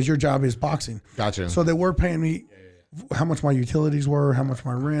 Okay. Because your job is boxing. Gotcha. So they were paying me how much my utilities were, how much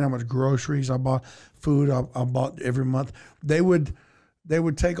my rent, how much groceries I bought, food I bought every month. They would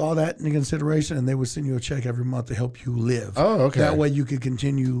take all that into consideration, and they would send you a check every month to help you live. Oh, okay. That way you could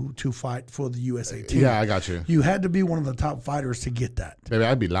continue to fight for the USA team. Yeah, I got you. You had to be one of the top fighters to get that. Maybe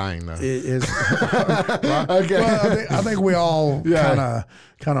I'd be lying though. It is. Okay. Well, I think we all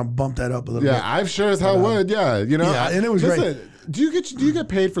kind of bumped that up a little bit. Yeah, I'm sure as hell would. Yeah, you know. Yeah, and it was great. Do you get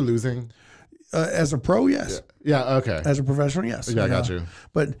paid for losing? As a pro, yes. Yeah. Okay. As a professional, yes. Yeah, I got you.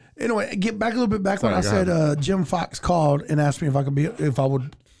 But anyway, get back a little bit back Sorry, when I said Jim Fox called and asked me if I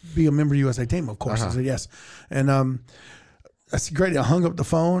would be a member of the USA team. Of course, I said yes. And I said great. I hung up the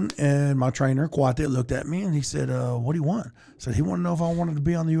phone, and my trainer Kwate looked at me and he said, "What do you want?" I said he wanted to know if I wanted to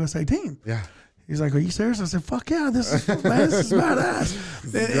be on the USA team. Yeah. He's like, "Are you serious?" I said, "Fuck yeah, this is badass."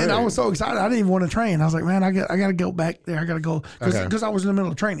 And I was so excited. I didn't even want to train. I was like, "Man, I got to go back there. I got to go," because I was in the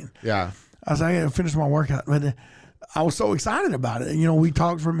middle of training. Yeah. I was like, "I got to finish my workout." But I was so excited about it. And, we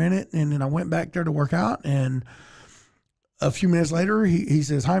talked for a minute, and then I went back there to work out. And a few minutes later, he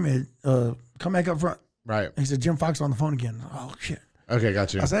says, "Jaime, come back up front." Right. He said, "Jim Fox on the phone again." Oh, shit. Okay,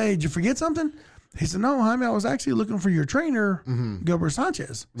 got you. I said, "Hey, did you forget something?" He said, "No, Jaime, I was actually looking for your trainer, Gilbert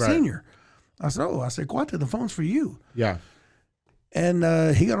Sanchez, Sr." I said, "Oh," I said, "Kwate, the phone's for you." Yeah.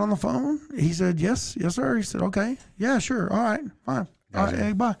 And he got on the phone. He said, yes, sir. He said, "Okay. Yeah, sure. All right, fine. All right,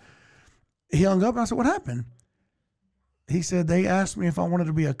 hey, bye." He hung up, and I said, "What happened?" He said, "They asked me if I wanted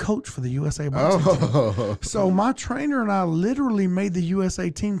to be a coach for the USA boxing team." So my trainer and I literally made the USA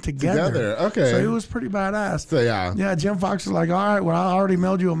team together. Okay. So it was pretty badass. So, yeah. Yeah, Jim Fox was like, "All right, well, I already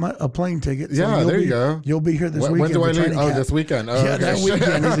mailed you a plane ticket. So Yeah, there you go. You'll be here this weekend." When do I for leave? training camp. This weekend. Oh, Yeah, that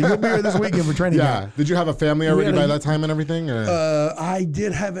weekend. He said, "You'll be here this weekend for training Yeah. camp." Did you have a family already by that time and everything? Or? I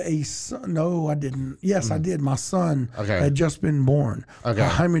did have a son. No, I didn't. Yes, I did. My son had just been born. Okay.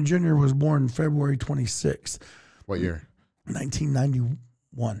 Jaime Jr. was born February 26th. What year?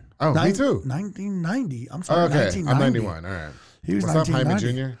 1991. Oh, me too. 1990. I'm sorry. Okay. 1990. I'm 91. All right. He was What's up, Jaime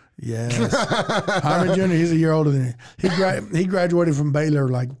 1990. Jr.? Yes. Jaime Jr., he's a year older than me. He graduated from Baylor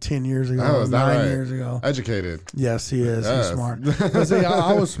like 10 years ago. Oh, is that 9 right? years ago. Educated. Yes, he is. Yes. He's smart. But see,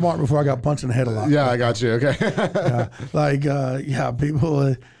 I was smart before I got punched in the head a lot. Yeah, I got you. Okay.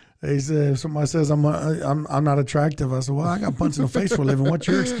 People, they say, if somebody says I'm not attractive, I said, "Well, I got punched in the face for a living. What's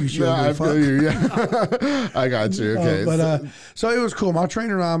your excuse?" I feel you. Yeah. I got you. Okay. So it was cool. My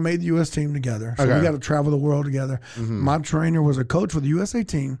trainer and I made the U.S. team together. So we got to travel the world together. My trainer was a coach for the USA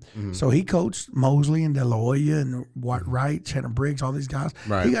team. So he coached Mosley and De La Hoya and Wright, Shannon Briggs, all these guys.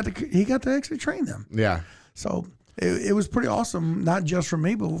 Right. He got to actually train them. Yeah. So it was pretty awesome, not just for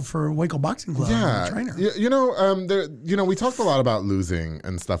me, but for Waco Boxing Club. Yeah, and the trainer. We talked a lot about losing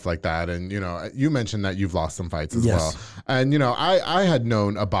and stuff like that, and you mentioned that you've lost some fights as well. And I had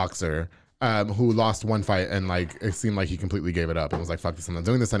known a boxer who lost one fight and it seemed like he completely gave it up and was like, "Fuck this, I'm not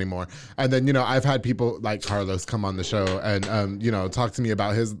doing this anymore." And then I've had people like Carlos come on the show and talk to me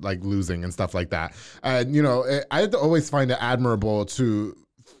about his losing and stuff like that. And I always find it admirable to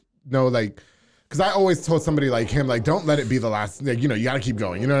know because I always told somebody like him, don't let it be the last, you got to keep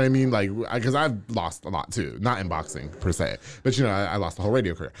going. You know what I mean? Because I've lost a lot too, not in boxing per se, but I lost the whole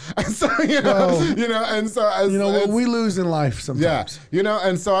radio career. And so, we lose in life sometimes. Yeah.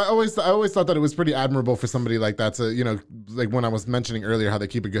 And so I always thought that it was pretty admirable for somebody like that to, when I was mentioning earlier how they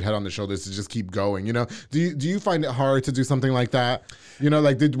keep a good head on their shoulders to just keep going, Do you find it hard to do something like that?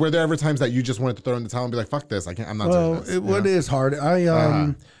 Were there ever times that you just wanted to throw in the towel and be like, "Fuck this, I'm not doing this." It is hard.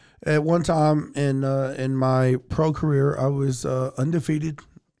 At one time in my pro career, I was undefeated.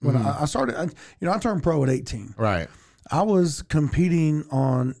 When I started, I turned pro at 18. Right. I was competing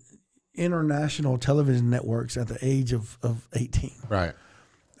on international television networks at the age of 18. Right.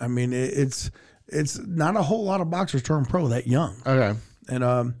 I mean, it's not a whole lot of boxers turn pro that young. Okay. And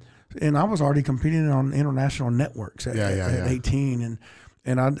I was already competing on international networks at 18,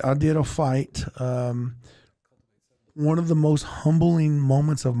 and I did a fight. One of the most humbling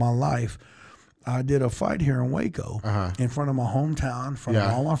moments of my life, I did a fight here in Waco in front of my hometown, in front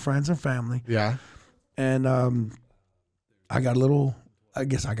of all my friends and family. Yeah. And I got a little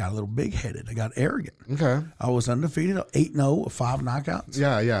big-headed. I got arrogant. Okay. I was undefeated, 8-0 with 5 knockouts.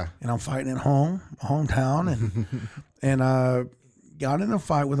 Yeah. And I'm fighting at hometown. And I got in a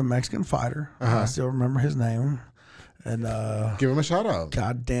fight with a Mexican fighter. I still remember his name. And give him a shout out.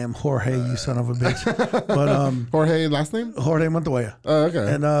 Goddamn Jorge, you son of a bitch. But Jorge, last name? Jorge Montoya. Oh,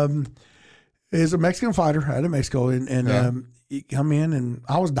 okay. And he's a Mexican fighter out of Mexico, and he come in and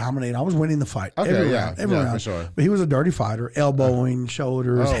I was dominating. I was winning the fight. Okay, every round. For sure. But he was a dirty fighter, elbowing,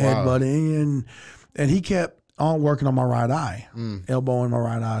 shoulders, headbutting, and he kept on working on my right eye, elbowing my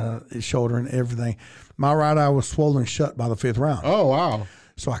right eye, his shoulder, and everything. My right eye was swollen shut by the 5th round. Oh wow!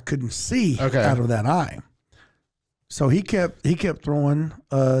 So I couldn't see out of that eye. So he kept throwing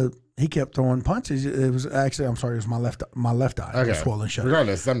punches. It was actually, I'm sorry, it was my left eye. Okay. Was swollen shut.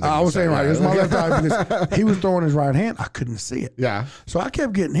 Regardless, I was saying right. It was my left eye because he was throwing his right hand. I couldn't see it. Yeah. So I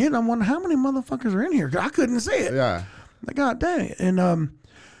kept getting hit. I'm wondering how many motherfuckers are in here. I couldn't see it. Yeah. Like, God dang it. And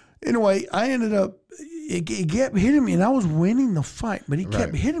anyway, I ended up. it kept hitting me, and I was winning the fight, but he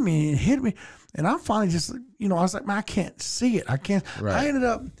kept hitting me and hitting me. And I finally just, I was like, man, I can't see it. I can't. Right. I ended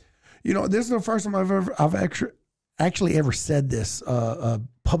up, this is the first time I've actually ever said this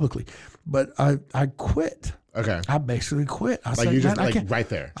publicly, but I quit. Okay. I basically quit. I said, you just man, I can't. right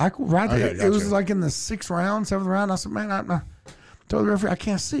there. Right there. Okay, gotcha. It was like in the 6th round, 7th round. I said, man, I told the referee, I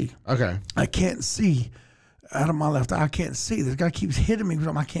can't see. Okay. I can't see out of my left eye. I can't see. This guy keeps hitting me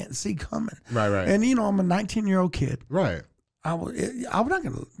because I can't see coming. Right. And I'm a 19-year-old kid. Right. I'm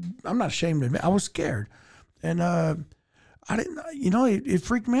not ashamed to admit I was scared, and I didn't. It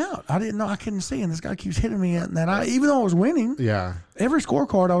freaked me out. I didn't know I couldn't see, and this guy keeps hitting me, and even though I was winning, every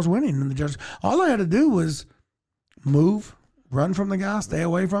scorecard I was winning, and the judges, all I had to do was move, run from the guy, stay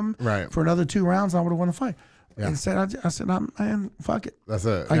away from him. Right. For another 2 rounds, I would have won the fight. Yeah. Instead, I said, man, fuck it. That's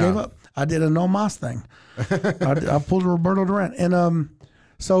it. I gave up. I did a no mas thing. I pulled a Roberto Duran, and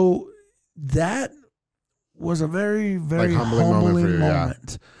so that was a very, very humbling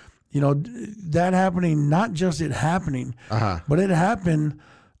moment. That happening, not just it happening, but it happened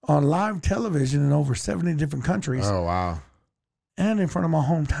on live television in over 70 different countries. Oh, wow. And in front of my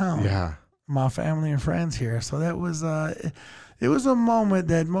hometown. Yeah. My family and friends here. So that was, it was a moment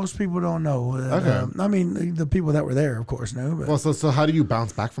that most people don't know. I mean, the people that were there, of course, knew. But well, so how do you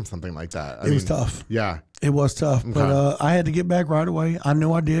bounce back from something like that? It was tough. Yeah. It was tough. Okay. But I had to get back right away. I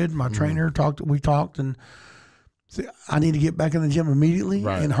knew I did. My trainer we talked, and I need to get back in the gym immediately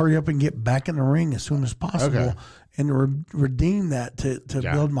and hurry up and get back in the ring as soon as possible and redeem that to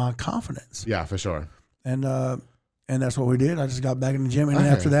build my confidence. Yeah, for sure. And that's what we did. I just got back in the gym, and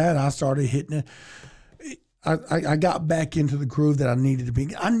after that, I started hitting it. I got back into the groove that I needed to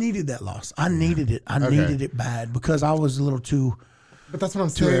be. I needed that loss. I needed it. I needed it bad because I was a little too. But that's what I'm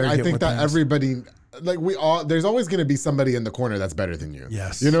saying. I think that everybody. There's always going to be somebody in the corner that's better than you.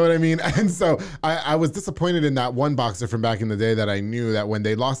 Yes. You know what I mean? And so I was disappointed in that one boxer from back in the day that I knew that when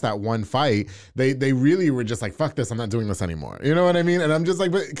they lost that one fight, they really were just like, fuck this, I'm not doing this anymore. You know what I mean? And I'm just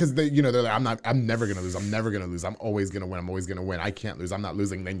like, because they're like, I'm never going to lose. I'm never going to lose. I'm always going to win. I'm always going to win. I can't lose. I'm not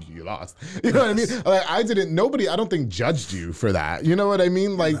losing. Then you lost. You know what I mean? Like, I don't think judged you for that. You know what I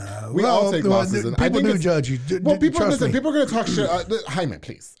mean? Like we all take losses. And people do judge you. Well, people are going to talk shit. Jaime,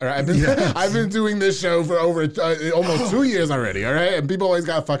 please. All right. I've been doing this show for over almost 2 years already, all right? And people always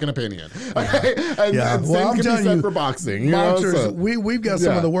got a fucking opinion, okay? And same can be said for boxing. Boxers, we've got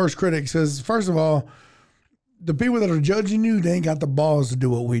some of the worst critics because, first of all, the people that are judging you, they ain't got the balls to do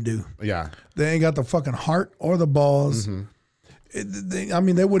what we do. Yeah. They ain't got the fucking heart or the balls. They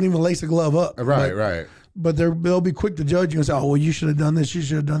wouldn't even lace a glove up. Right. But they'll be quick to judge you and say, "Oh, well, you should have done this. You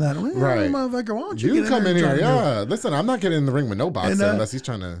should have done that." Well, right, motherfucker, why don't you come in here? Yeah, listen, I'm not getting in the ring with no boxer unless he's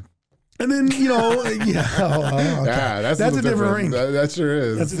trying to. And then, okay. That's a different ring. That sure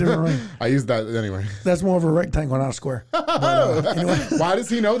is. That's a different ring. I use that anyway. That's more of a rectangle, not a square. But, anyway. Why does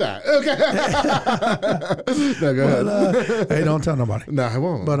he know that? Okay. No, go ahead. Hey, don't tell nobody. No, I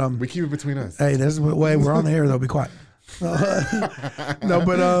won't. But we keep it between us. Hey, this is the way we're on the air, though. Be quiet. No,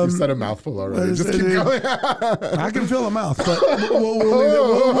 but you said a mouthful already. Just keep going. I can feel a mouth, but we'll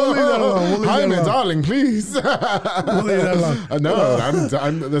leave that alone. Jaime, darling, please. We'll leave that alone.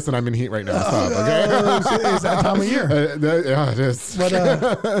 No, listen, I'm in heat right now. Stop, okay? It's that time of year. Yeah, it is.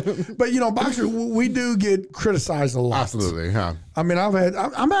 But boxers, we do get criticized a lot. Absolutely, yeah. I mean,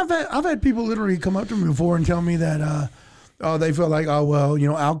 I've had people literally come up to me before and tell me that they feel like,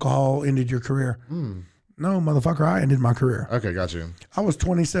 alcohol ended your career. No, motherfucker, I ended my career. Okay, got you. I was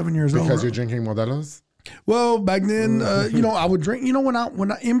 27 years old. Because you're drinking Modelo's? Well, back then, I would drink. When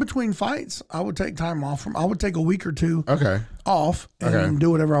I in between fights, I would take time off. I would take a week or two off and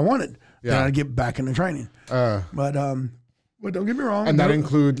do whatever I wanted. Yeah. Then I'd get back into training. But don't get me wrong. And that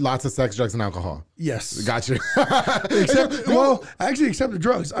include lots of sex, drugs, and alcohol? Yes. Got you. except the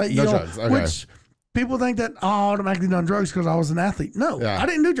drugs. Drugs, okay. Which people think that I automatically done drugs because I was an athlete. No, I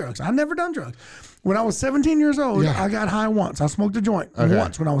didn't do drugs. I never done drugs. When I was 17 years old, I got high once. I smoked a joint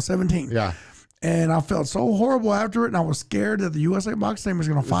once when I was 17. Yeah. And I felt so horrible after it, and I was scared that the USA boxing team was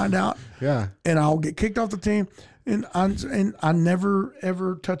going to find out. Yeah. And I'll get kicked off the team. And I never,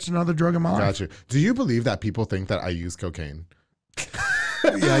 ever touched another drug in my life. Gotcha. Do you believe that people think that I use cocaine?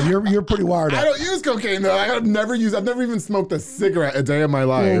 Yeah, you're pretty wired up. I don't use cocaine though. I've never even smoked a cigarette a day in my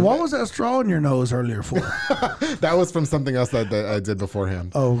life. Well, what was that straw in your nose earlier for? That was from something else that I did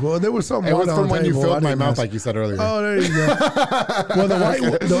beforehand. Oh, well, there was something. It was from when you filled my mouth, like you said earlier. Oh, there you go. Well,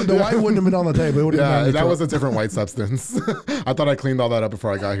 the white wouldn't have been on the table. That was a different white substance. I thought I cleaned all that up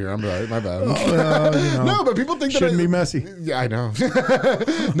before I got here. I'm right. My bad. No, but people think that shouldn't be messy. Yeah, I know.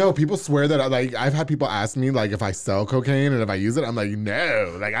 No, people swear that I've had people ask me like if I sell cocaine and if I use it. I'm like, no.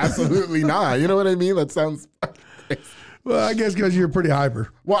 no, like absolutely not. You know what I mean? That sounds crazy. Well, I guess because you're pretty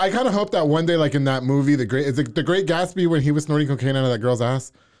hyper. Well, I kind of hope that one day, like in that movie, the Great Gatsby, when he was snorting cocaine out of that girl's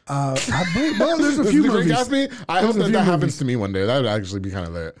ass. I believe, well, there's a few movies. Gatsby, I hope that happens to me one day. That would actually be kind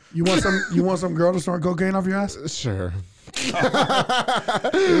of lit. You want some girl to snort cocaine off your ass? Sure. As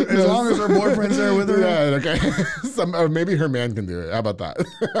long as her boyfriend's there with her. Yeah, okay. Or maybe her man can do it. How about that?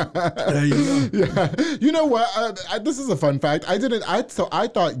 There you go. Yeah. You know what? This is a fun fact. So I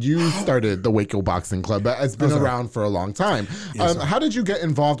thought you started the Waco Boxing Club, but it's been around for a long time. Yes, how did you get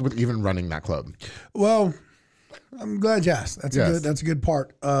involved with even running that club? Well, I'm glad you asked. That's a good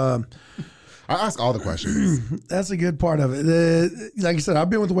part. I ask all the questions. That's a good part of it. Like I said, I've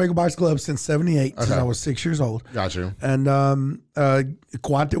been with the Waco Box Club since '78, since I was 6 years old. Got you. And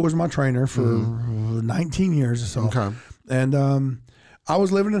Quante was my trainer for 19 years or so. Okay. And I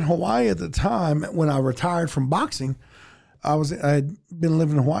was living in Hawaii at the time when I retired from boxing. I'd been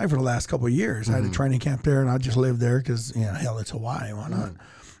living in Hawaii for the last couple of years. I had a training camp there, and I just lived there because, hell, it's Hawaii. Why not?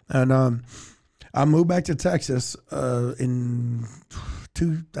 And I moved back to Texas in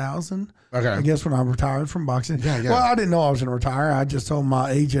 2000. Okay. I guess when I retired from boxing. Yeah. Well, I didn't know I was going to retire. I just told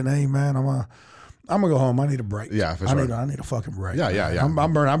my agent, "Hey, man, I'm gonna go home. I need a break. Yeah, for sure. I need a fucking break. Yeah. I'm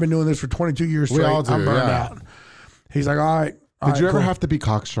burned. I've been doing this for 22 years straight. We all do, I'm burned out." He's like, "All right." Did you ever have to be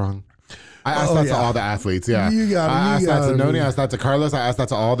cockstrong? I asked that to all the athletes. Yeah, I asked that to Noni. I asked that to Carlos. I asked that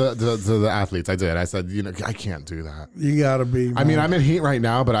to all the athletes. I did. I said, I can't do that. You gotta be. Man. I mean, I'm in heat right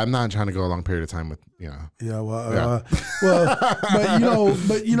now, but I'm not trying to go a long period of time with Yeah, well,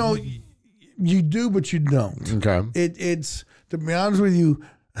 but you do, but you don't. Okay. It's to be honest with you,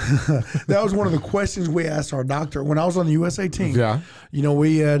 that was one of the questions we asked our doctor when I was on the USA team. Yeah.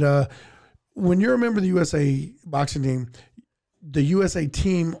 We had when you're a member of the USA boxing team, the USA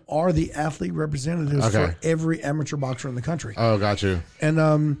team are the athlete representatives for every amateur boxer in the country. Oh, got you.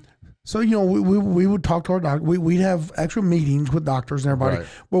 And so we would talk to our doctor. We'd have actual meetings with doctors and everybody.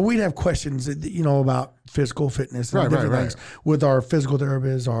 Where we'd have questions, about physical fitness and different things with our physical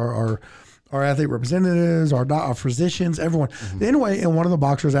therapists, our athlete representatives, our physicians, everyone. Anyway, and one of the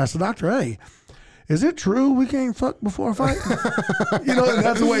boxers asked the doctor, "Hey, is it true we can't fuck before a fight?" And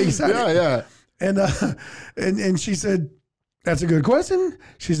that's the way he said it. Yeah. And she said, "That's a good question."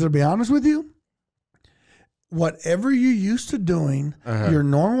 She said, "To be honest with you, whatever you're used to doing, your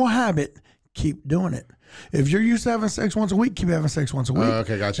normal habit, keep doing it. If you're used to having sex once a week, keep having sex once a week.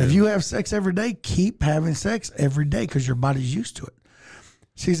 Okay, gotcha. If you have sex every day, keep having sex every day because your body's used to it."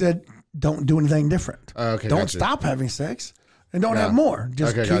 She said, "Don't do anything different. Okay, don't stop having sex and don't have more.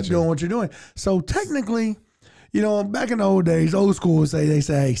 Just keep doing what you're doing." So technically, back in the old days, old school they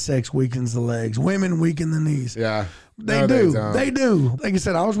say, "Hey, sex weakens the legs. Women weaken the knees." Yeah. They do. They do. Like I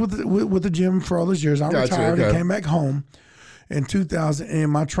said, I was with the gym for all those years. I retired and came back home in 2000.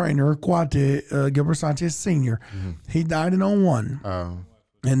 And my trainer, Quante, Gilbert Sanchez Sr., he died in 2001. Oh.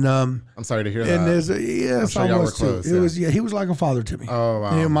 And I'm sorry to hear that. And it's sure almost y'all were close, too. He was like a father to me. Oh,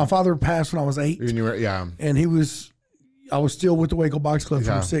 wow. My father passed when I was 8. And you were, And I was still with the Waco Box Club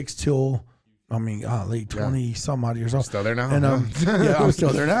from 6 till, late 20 some odd years old. Still there now? And I'm still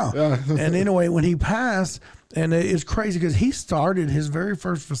there now. And anyway, when he passed, and it's crazy because he started, his very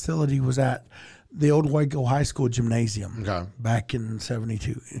first facility was at the old Waco High School gymnasium back in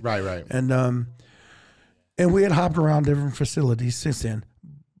 72. Right. And we had hopped around different facilities since then.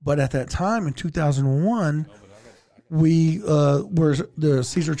 But at that time in 2001, we where the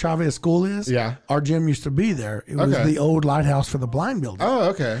Cesar Chavez School is. Yeah. Our gym used to be there. It was the old lighthouse for the blind building. Oh,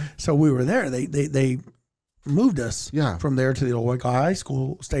 okay. So we were there. They moved us from there to the old Waco High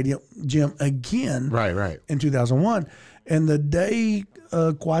School stadium gym again. Right. In 2001. And the day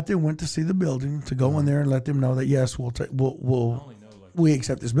Quate went to see the building to go in there and let them know that yes, we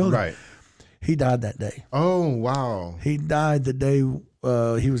accept this building. Right. He died that day. Oh, wow. He died the day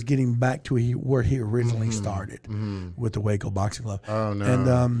he was getting back to where he originally started with the Waco Boxing Club. Oh, no.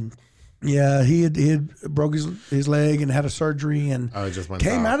 And he had broke his leg and had a surgery and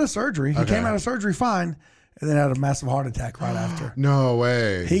came out of surgery. He came out of surgery fine and then had a massive heart attack right after. No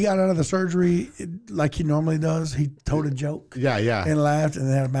way. He got out of the surgery like he normally does. He told a joke. Yeah. And laughed and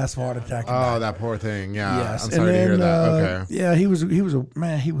then had a massive heart attack. Oh, that poor thing. Yeah. Yes. I'm sorry to hear that. Okay. Yeah, he was a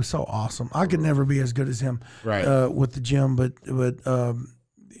man. He was so awesome. I could never be as good as him with the gym, but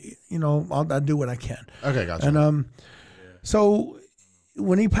I do what I can. Okay, gotcha. And so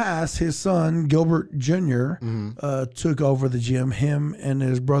when he passed, his son Gilbert Jr. Took over the gym. Him and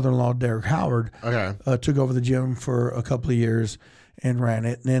his brother-in-law Derek Howard took over the gym for a couple of years and ran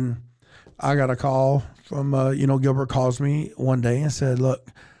it. And then I got a call from Gilbert calls me one day and said, "Look,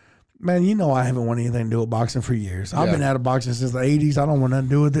 Man, you know I haven't wanted anything to do with boxing for years. I've been out of boxing since the 80s. I don't want nothing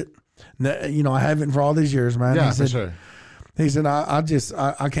to do with it. You know, I haven't for all these years, man. Yeah, for sure. He said, I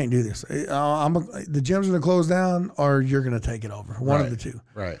can't do this. The gym's going to close down or you're going to take it over. One of the two.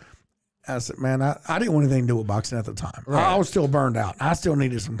 Right. I said, man, I didn't want anything to do with boxing at the time. Right. I was still burned out. I still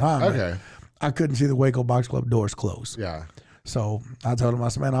needed some time. Okay. I couldn't see the Waco Box Club doors close. Yeah. So I told him, I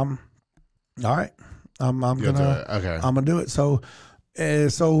said, man, I'm all right. I'm gonna do it. So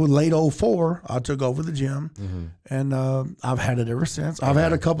late 04, I took over the gym, and I've had it ever since. I've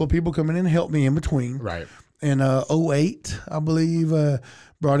had a couple of people come in and help me in between. Right. In 08, I believe,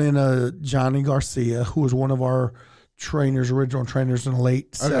 brought in Johnny Garcia, who was one of our original trainers in the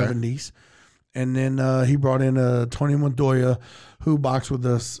late 70s. And then he brought in Tony Montoya, who boxed with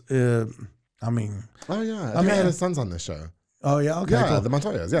us. I think I had his sons on this show. Oh, yeah? Okay. Yeah, cool. the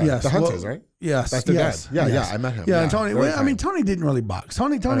Montoyas. Yeah, the Hunters, right? Yes. That's their dad. Yeah, I met him. Yeah, and Tony, Tony didn't really box.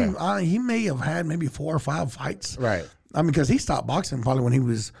 Tony, he may have had maybe 4 or 5 fights. Right. I mean, because he stopped boxing probably when he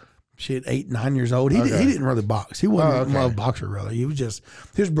was 8, 9 years old. He didn't really box. He wasn't a boxer really. He was just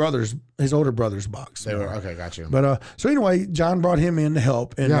his older brothers boxed. They were okay, got you. But so anyway, John brought him in to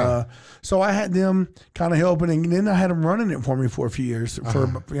help, and so I had them kind of helping, and then I had them running it for me for a few years, for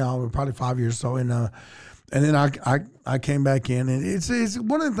probably 5 years or so, and then I came back in, and it's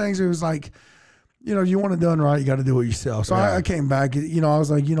one of the things. It was like, you want it done right, you got to do it yourself. So I came back. I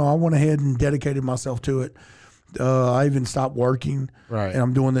was like, I went ahead and dedicated myself to it. I even stopped working, right? And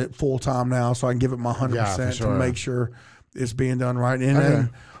I'm doing it full time now, so I can give it my 100% to make sure it's being done right. And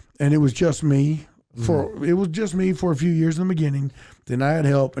and it was just me for a few years in the beginning. Then I had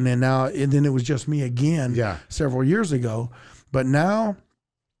help, and then it was just me again. Several years ago, but now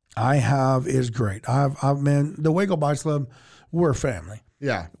is great. The Waco Box Club, we're a family.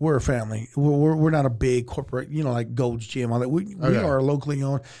 Yeah, we're a family. We're not a big corporate, like Gold's Gym. All that. We are locally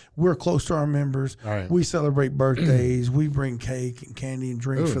owned. We're close to our members. Right. We celebrate birthdays. We bring cake and candy and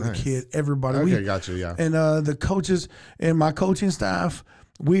drinks for the kid. Everybody. Okay, got you. Yeah. And the coaches and my coaching staff,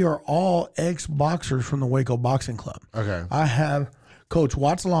 we are all ex-boxers from the Waco Boxing Club. Okay. I have Coach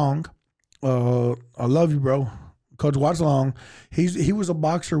Watts Long. I love you, bro. Coach Watts Long. He was a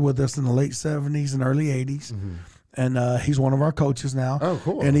boxer with us in the late 70s and early 80s. Mm-hmm. And he's one of our coaches now. Oh,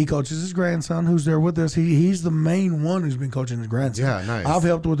 cool. And he coaches his grandson, who's there with us. He's the main one who's been coaching his grandson. Yeah, nice. I've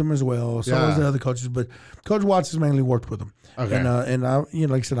helped with him as well. So has the other coaches, but Coach Watts has mainly worked with him. Okay. And I,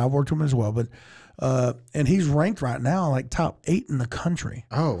 like I said, I've worked with him as well. But and he's ranked right now like top 8 in the country.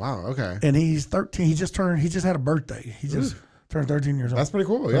 Oh, wow. Okay. And he's 13. He just had a birthday. He just turned 13 years old. That's pretty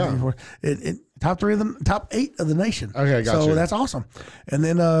cool. Yeah. Top 8 of the nation. Okay, gotcha. So that's awesome. And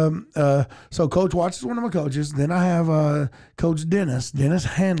then, so Coach Watts is one of my coaches. Then I have Coach Dennis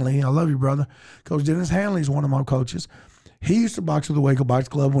Hanley. I love you, brother. Coach Dennis Hanley is one of my coaches. He used to box with the Waco Box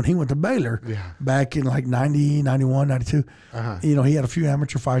Club when he went to Baylor back in like 90, 91, 92. Uh-huh. He had a few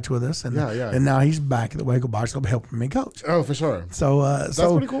amateur fights with us. And and now he's back at the Waco Box Club helping me coach. Oh, for sure. So that's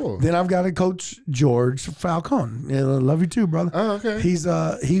pretty cool. Then I've got a Coach George Falcone. Yeah, love you too, brother. Oh, okay. He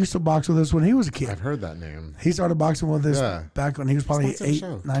used to box with us when he was a kid. I've heard that name. He started boxing with us back when he was probably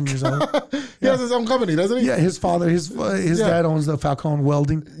 8, 9 years old. He has his own company, doesn't he? Yeah, his father, his dad owns the Falcone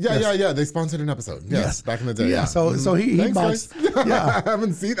Welding. Yeah. They sponsored an episode. Yes, back in the day. Yeah. So he boxed. Yeah, I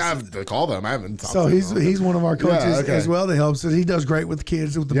haven't seen. I have to call them. I haven't talked to him. So he's one of our coaches as well. That helps. He does great with the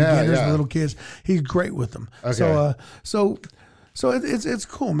kids, with the beginners, the little kids. He's great with them. Okay. So it's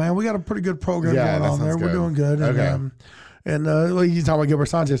cool, man. We got a pretty good program going on there. Good. We're doing good. And, okay. You talk about Gilbert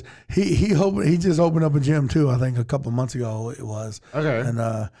Sanchez. He just opened up a gym too. I think a couple of months ago it was. Okay.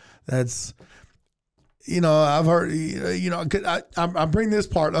 And that's. I've heard. I bring this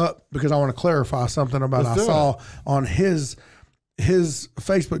part up because I want to clarify something about I saw on his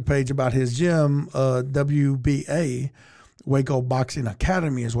Facebook page about his gym, WBA, Waco Boxing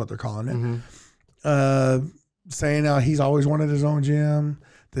Academy is what they're calling it. Mm-hmm. Saying he's always wanted his own gym.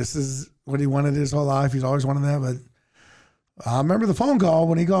 This is what he wanted his whole life. He's always wanted that. But I remember the phone call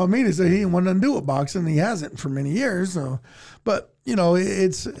when he called me to say he didn't want nothing to do with boxing. He hasn't for many years. So, but it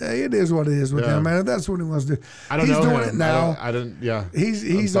is what it is with him, man. That's what he wants to do. He's doing it now. I don't. Yeah.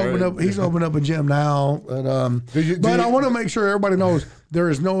 He's opened up a gym now. But I want to make sure everybody knows there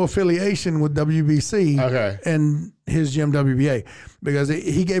is no affiliation with WBC and his gym WBA, because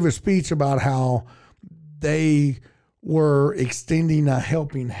he gave a speech about how they were extending a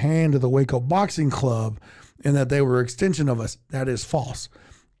helping hand to the Waco Boxing Club and that they were an extension of us. That is false.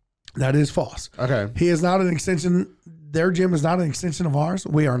 That is false. Okay. He is not an extension. Their gym is not an extension of ours.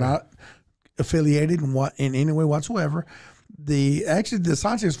 We are not affiliated in any way whatsoever. The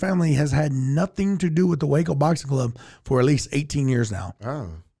Sanchez family has had nothing to do with the Waco Boxing Club for at least 18 years now. Oh.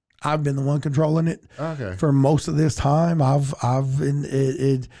 I've been the one controlling it Okay. for most of this time. I'm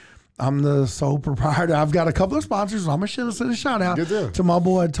the sole proprietor. I've got a couple of sponsors. I'm going to send a shout out to my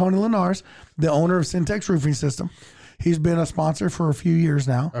boy, Tony Lenars, the owner of Syntex Roofing System. He's been a sponsor for a few years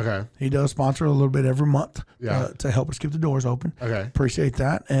now. Okay. He does sponsor a little bit every month Yeah. to help us keep the doors open. Okay. Appreciate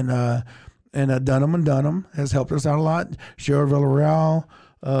that. And Dunham & Dunham has helped us out a lot. Cheryl Villarreal,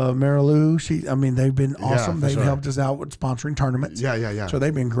 Marilou, they've been awesome. They've helped us out with sponsoring tournaments. Yeah. So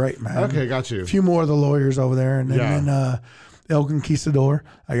they've been great, man. Okay, got you. A few more of the lawyers over there. And then El Conquistador,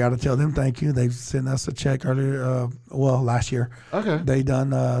 I got to tell them thank you. They've sent us a check earlier, last year. Okay. They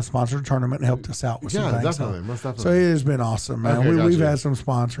done a sponsored tournament and helped us out with some things. Definitely, most definitely. So it has been awesome, man. Okay, We've had some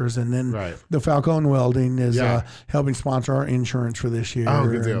sponsors, and then the Falcone Welding is helping sponsor our insurance for this year. Oh,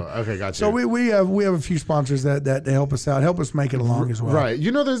 good deal. Okay, got you. So we have a few sponsors that help us out, help us make it along as well. Right.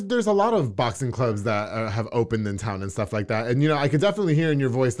 You know, there's a lot of boxing clubs that have opened in town and stuff like that. And, you know, I could definitely hear in your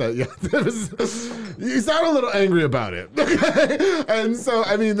voice that, you sound a little angry about it. Okay? And so,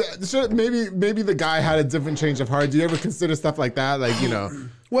 I mean, maybe the guy had a different change of heart. Do you ever consider stuff like that? Like, you know.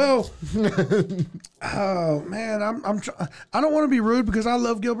 Well, oh man, I don't want to be rude because I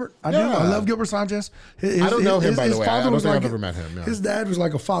love Gilbert. I do. I love Gilbert Sanchez. I don't know him, by the way. I don't think I've ever met him. Yeah. His dad was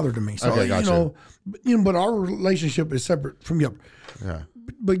like a father to me. So okay, gotcha. But our relationship is separate from Gilbert. Yeah.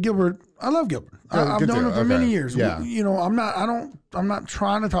 But Gilbert, I love Gilbert. I've known him for many years. Yeah. I'm not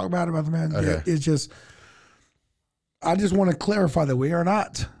trying to talk bad about the man. Okay. It's just, I just want to clarify that we are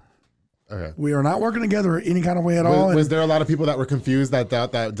not. Okay. We are not working together any kind of way at all. Was there a lot of people that were confused that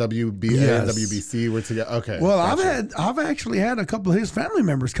WBA and WBC were together? Okay. Well, I've actually had a couple of his family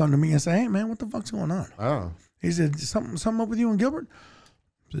members come to me and say, "Hey, man, what the fuck's going on?" Oh. He said, "Something up with you and Gilbert?"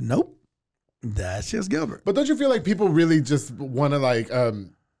 I said, "Nope, that's just Gilbert." But don't you feel like people really just want to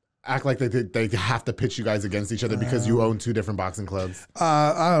act like they have to pitch you guys against each other because you own two different boxing clubs?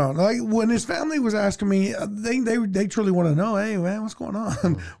 I don't know. Like when his family was asking me, they truly want to know, hey man, what's going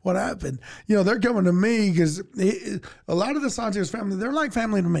on? What happened? You know, they're coming to me because a lot of the Sanchez family, they're like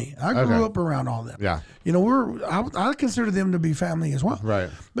family to me. I grew up around all them. Yeah. You know, I consider them to be family as well.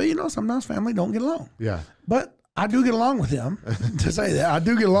 Right. But you know, sometimes family don't get along. Yeah. But I do get along with them. To say that, I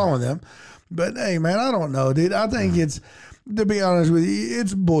do get along with them. But hey, man, I don't know, dude. I think it's. To be honest with you,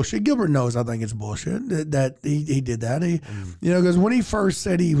 it's bullshit. Gilbert knows I think it's bullshit that he did that. You know, because when he first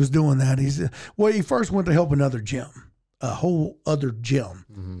said he was doing that, he first went to help another gym, a whole other gym.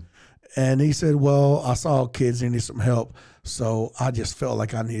 Mm-hmm. And he said, well, I saw kids needed some help, so I just felt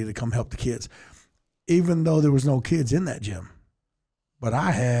like I needed to come help the kids, even though there was no kids in that gym. But I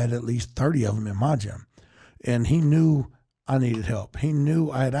had at least 30 of them in my gym, and he knew I needed help. He knew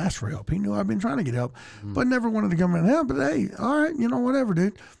I had asked for help. He knew I'd been trying to get help, but never wanted to come in and help. But hey, all right, you know, whatever,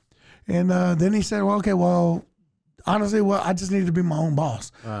 dude. And then he said, well, okay, well, honestly, I just needed to be my own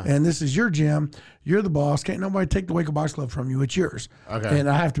boss. And this is your gym. You're the boss. Can't nobody take the Waco Box Club from you. It's yours. Okay. And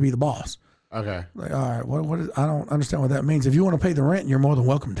I have to be the boss. Okay. Like, all right, what is, I don't understand what that means. If you want to pay the rent, you're more than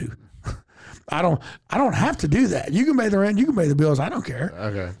welcome to. I don't have to do that. You can pay the rent. You can pay the bills. I don't care.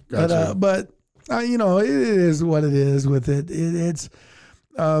 Okay. Gotcha. But you know, it is what it is with it.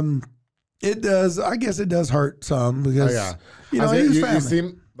 It does. I guess it does hurt some because you know you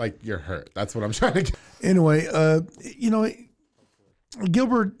seem like you're hurt. That's what I'm trying to get. Anyway, you know,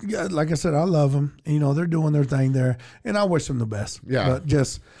 Gilbert, like I said, I love him. You know, they're doing their thing there, and I wish them the best. Yeah.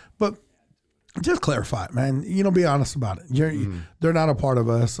 But just clarify it, man. You know, be honest about it. They're not a part of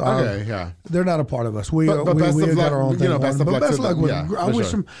us. Okay, yeah. They're not a part of us. We got our own thing. You know, best of luck with them.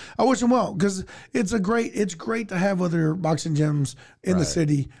 I wish them well because it's great to have other boxing gyms in the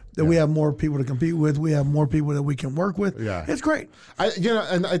city that we have more people to compete with. We have more people that we can work with. Yeah, it's great.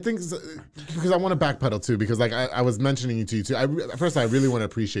 And I think because I want to backpedal too, because like I was mentioning to you too. First, I really want to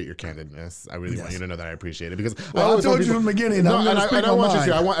appreciate your candidness. I really want you to know that I appreciate it because I told you from the beginning. No, and I don't want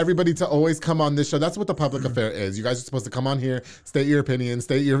you to. I want everybody to always come on this show. That's what the public affair is. You guys are supposed to come on here, state your opinion,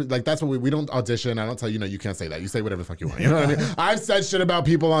 that's what we don't audition. I don't tell you, no, you can't say that. You say whatever the fuck you want. You know what I mean? I've said shit about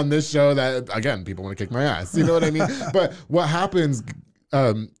people on this show that, again, people want to kick my ass. You know what I mean? But what happens,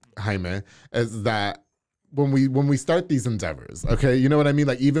 Jaime, is that when we start these endeavors, okay, you know what I mean?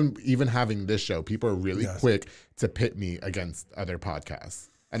 Like even having this show, people are really quick to pit me against other podcasts.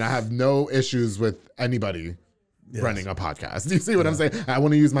 And I have no issues with anybody running a podcast. Do you see what I'm saying? I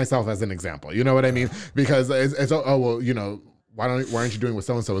want to use myself as an example. You know what I mean? Because it's well, you know, why aren't you doing what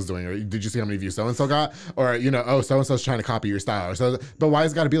so-and-so is doing? Or did you see how many views so-and-so got? Or, you know, oh, so-and-so's trying to copy your style. But why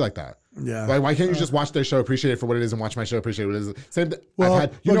has it got to be like that? Yeah. Like, why can't you just watch their show, appreciate it for what it is, and watch my show, appreciate what it is? Same. Well,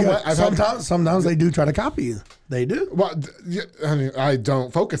 you know what? Sometimes they do try to copy you. They do. Well, I mean, I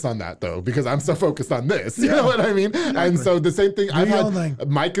don't focus on that though, because I'm so focused on this. You know what I mean? Exactly. And so the same thing.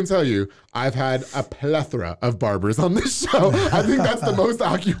 Mike can tell you, I've had a plethora of barbers on this show. I think that's the most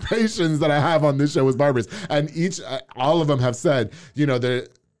occupations that I have on this show is barbers, and all of them have said, you know,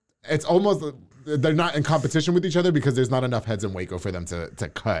 it's almost they're not in competition with each other because there's not enough heads in Waco for them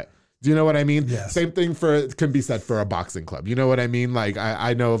to cut. Do you know what I mean? Yes. Same thing can be said for a boxing club. You know what I mean? Like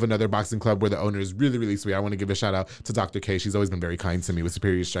I know of another boxing club where the owner is really, really sweet. I want to give a shout out to Dr. K. She's always been very kind to me with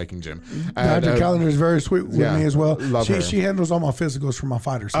Superior Striking Gym. Dr. Callender is very sweet with me as well. Love her. She handles all my physicals for my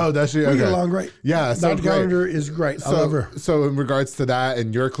fighters. Oh, does she? Okay. We get along great. Yeah, so Dr. Callender is great. I love her. So in regards to that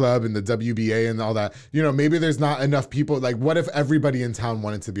and your club and the WBA and all that, you know, maybe there's not enough people. Like, what if everybody in town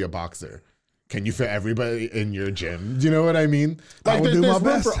wanted to be a boxer? Can you fit everybody in your gym? Do you know what I mean? Like, there's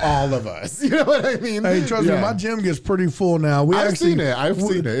room for all of us. You know what I mean? Hey, trust me, my gym gets pretty full now. I've seen it.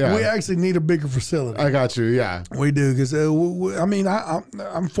 Yeah. We actually need a bigger facility. I got you. Yeah, we do because I mean,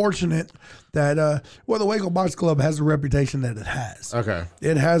 I'm fortunate that the Waco Box Club has the reputation that it has. Okay,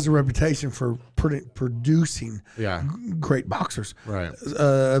 it has a reputation for producing great boxers. Right.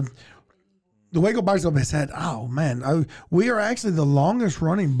 The Waco Box Club has had, we are actually the longest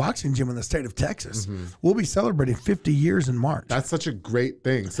running boxing gym in the state of Texas. Mm-hmm. We'll be celebrating 50 years in March. That's such a great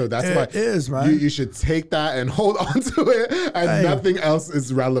thing. So that's why it is, man. You should take that and hold on to it, and nothing else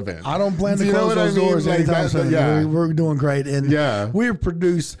is relevant. I don't plan to close those doors anytime soon. Yeah. We're doing great. And we've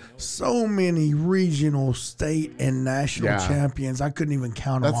produced so many regional, state, and national champions. I couldn't even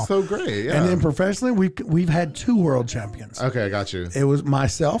count them all. That's so great. Yeah. And then professionally, we've had 2 world champions. Okay, I got you. It was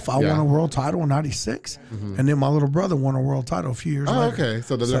myself. I won a world title in 96, and then my little brother won a world title a few years later. Okay,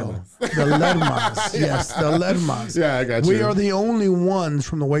 so the Lermas. The Lermas, yes, the Lermas. Yeah, I got you. We are the only ones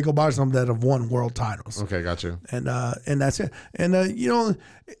from the Waco Boxing Club that have won world titles. Okay, got you. And that's it. And you know,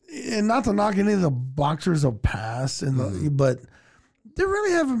 and not to knock any of the boxers of past, but there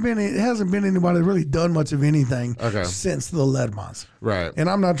really hasn't been anybody really done much of anything since the Lermas. Right. And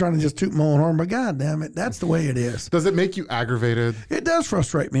I'm not trying to just toot my own horn, but God damn it, that's the way it is. Does it make you aggravated? It does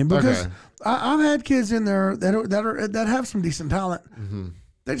frustrate me because I've had kids in there that have some decent talent. Mm-hmm.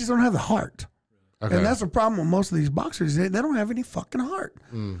 They just don't have the heart. Okay. And that's the problem with most of these boxers. They don't have any fucking heart.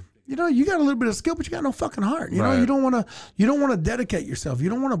 Mm. You know, you got a little bit of skill, but you got no fucking heart. You know, you don't want to dedicate yourself. You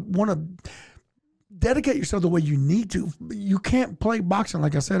don't want to dedicate yourself the way you need to. You can't play boxing,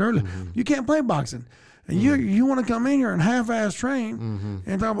 like I said earlier. Mm-hmm. You can't play boxing. And you want to come in here and half-ass train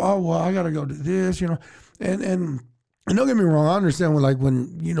and talk about, I got to go do this, you know. And don't get me wrong, I understand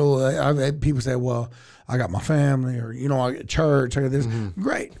when you know, I've had people say, well, I got my family, or, you know, I got church, I got this. Mm-hmm.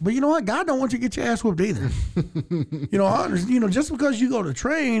 Great. But you know what? God don't want you to get your ass whooped either. You know, I understand, you know, just because you go to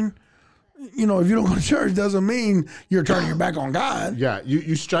train, you know, if you don't go to church doesn't mean you're turning your back on God. Yeah,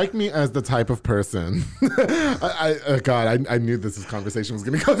 you strike me as the type of person. I knew this conversation was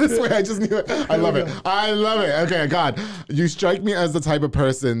going to go this way. I just knew it. I love it. I love it. Okay, God, you strike me as the type of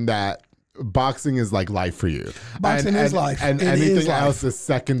person that boxing is like life for you. Boxing is life. And anything else is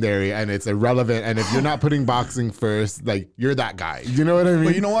secondary and it's irrelevant. And if you're not putting boxing first, like, you're that guy. You know what I mean?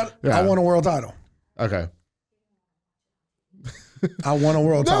 But you know what? Yeah. I won a world title. Okay. I won a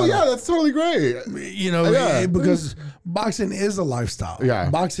world title. Yeah, that's totally great. You know, because boxing is a lifestyle. Yeah.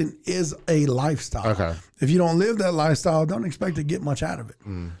 Boxing is a lifestyle. Okay. If you don't live that lifestyle, don't expect to get much out of it.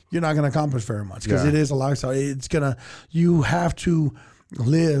 You're not going to accomplish very much because it is a lifestyle. You have to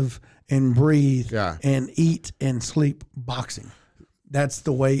live and breathe and eat and sleep boxing. That's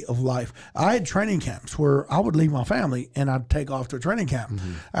the way of life. I had training camps where I would leave my family and I'd take off to a training camp.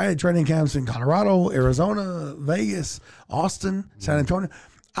 Mm-hmm. I had training camps in Colorado, Arizona, Vegas, Austin, San Antonio.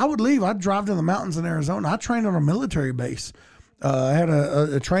 I would leave. I'd drive to the mountains in Arizona. I trained on a military base. I had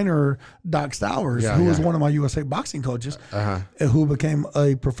a trainer, Doc Stowers, who was one of my USA boxing coaches, who became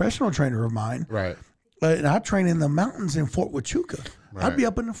a professional trainer of mine. Right. And I trained in the mountains in Fort Huachuca. Right. I'd be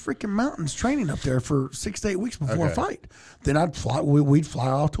up in the freaking mountains training up there for 6 to 8 weeks before a fight. Then I'd fly. We'd fly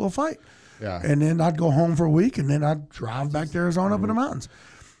off to a fight. Yeah. And then I'd go home for a week, and then I'd drive back to Arizona up in the mountains.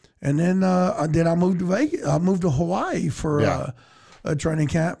 And then I moved to Vegas. I moved to Hawaii for a training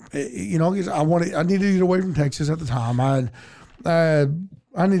camp. You know, because I needed to get away from Texas at the time.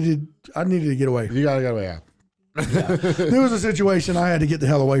 I needed to get away. You gotta get away. Yeah. Yeah. There was a situation I had to get the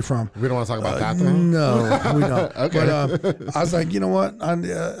hell away from. We don't want to talk about that, though? No, we don't. Okay. But I was like, you know what?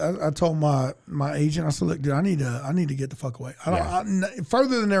 I told my agent, I said, look, dude, I need to get the fuck away.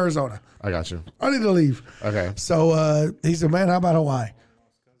 Further than Arizona. I got you. I need to leave. Okay. So he said, man, how about Hawaii?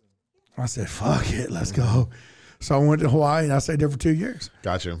 I said, fuck it, let's go. So I went to Hawaii and I stayed there for 2 years.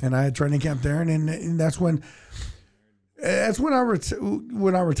 Gotcha. And I had training camp there, and that's when when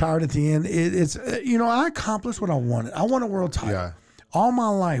I retired at the end. It's I accomplished what I wanted. I won a world title. Yeah. All my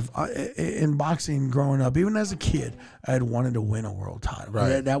life in boxing, growing up, even as a kid, I had wanted to win a world title.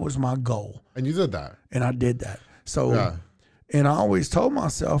 Right. That was my goal. And you did that. And I did that. So, and I always told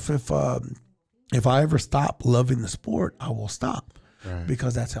myself, if I ever stop loving the sport, I will stop,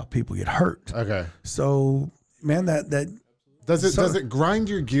 because that's how people get hurt. Okay. So, man, that does it grind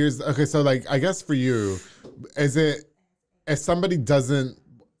your gears? Okay, so like, I guess for you, is it, if somebody doesn't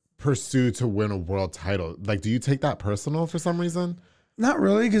pursue to win a world title, like, do you take that personal for some reason? Not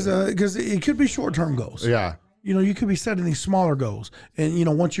really, because it could be short-term goals. Yeah. You could be setting these smaller goals,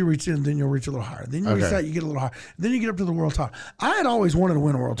 and once you reach it, then you'll reach a little higher. Then you reset, you get a little higher. Then you get up to the world title. I had always wanted to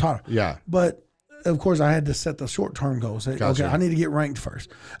win a world title. Yeah. But of course, I had to set the short-term goals. Gotcha. Okay, I need to get ranked first.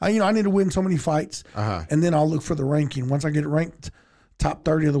 I need to win so many fights, and then I'll look for the ranking. Once I get ranked top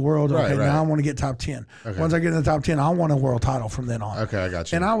 30 of the world, now I want to get top 10. Okay. Once I get in the top 10, I want a world title from then on. Okay, I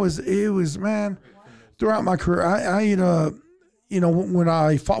got you. And it was man, throughout my career, when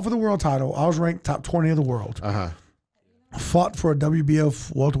I fought for the world title, I was ranked top 20 of the world. Fought for a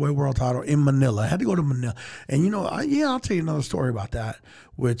WBF welterweight world title in Manila. I had to go to Manila. And, I'll tell you another story about that,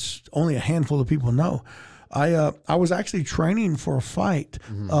 which only a handful of people know. I was actually training for a fight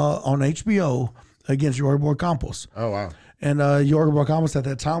on HBO against Yorgos Campos. Oh, wow. And Yorgos Campos at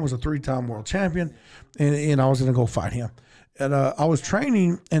that time was a 3-time world champion, and I was going to go fight him. And I was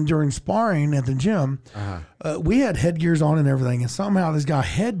training, and during sparring at the gym, we had headgears on and everything, and somehow this guy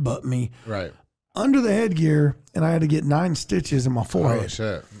headbutt me under the headgear, and I had to get 9 stitches in my forehead. Oh,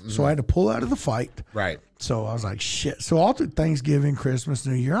 shit. Mm-hmm. So I had to pull out of the fight. Right. So I was like, shit. So all through Thanksgiving, Christmas,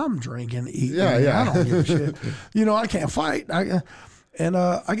 New Year, I'm drinking, eating. Yeah. I don't give a shit. I can't fight. I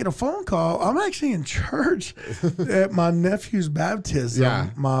get a phone call. I'm actually in church at my nephew's baptism. Yeah.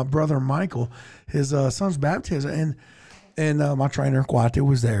 My brother Michael, his son's baptism, and my trainer Kwate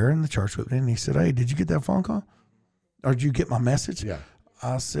was there in the church with me, and he said, "Hey, did you get that phone call? Or did you get my message?" Yeah.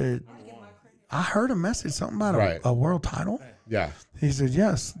 I said, "I heard a message, something about a world title." Yeah. He said,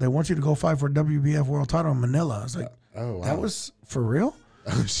 "Yes, they want you to go fight for a WBF world title in Manila." I was like, "Oh, wow. That was for real?"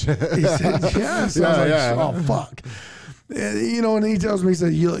 Oh, shit. He said, "Yes." I was like, "Oh, fuck." And he tells me, he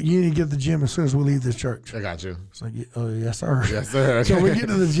said, you need to get to the gym as soon as we leave this church. I got you. It's like, oh, yes, sir. Yes, sir. Okay. So we get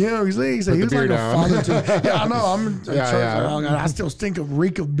to the gym. He said, he was like a father to me. Yeah, I know. I'm in church. I still stink of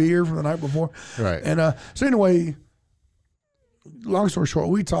reek of beer from the night before. Right. And so anyway, long story short,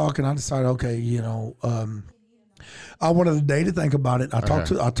 we talk, and I decided, okay, I wanted a day to think about it. I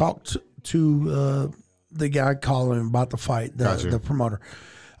talked to the guy calling about the fight, the promoter.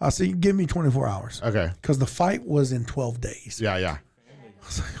 I said, give me 24 hours. Okay. Because the fight was in 12 days. Yeah. I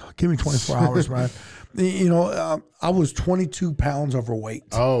was like, oh, give me 24 hours, man. I was 22 pounds overweight.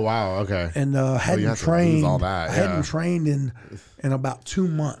 Oh, wow. Okay. And hadn't trained. All that. I hadn't trained in about 2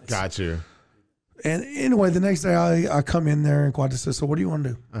 months. Got you. And anyway, the next day I come in there, and Quad says, so what do you want to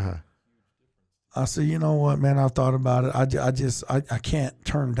do? I said, you know what, man, I've thought about it. I can't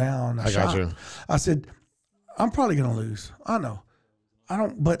turn down a shot. Got you. I said, I'm probably going to lose. I know.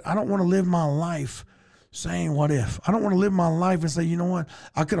 But I don't want to live my life saying what if. I don't want to live my life and say, you know what,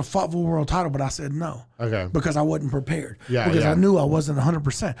 I could have fought for a world title, but I said no. Okay. Because I wasn't prepared. Yeah. Because I knew I wasn't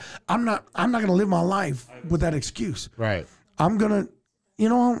 100%. I'm not going to live my life with that excuse. Right. I'm going to,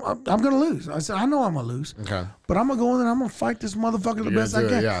 I'm going to lose. I said, I know I'm going to lose. Okay. But I'm going to go in there and I'm going to fight this motherfucker the best I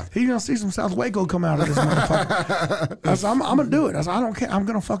can. Yeah. He's going to see some South Waco come out of this motherfucker. I said, I'm going to do it. I said, I don't care. I'm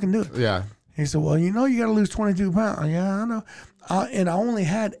going to fucking do it. Yeah. He said, well, you got to lose 22 pounds. Yeah, I know. And I only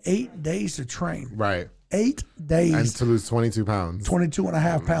had 8 days to train. Right. 8 days. And to lose 22 pounds. 22 and a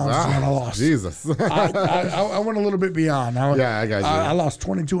half pounds is what I lost. Jesus. I went a little bit beyond. I got you. I lost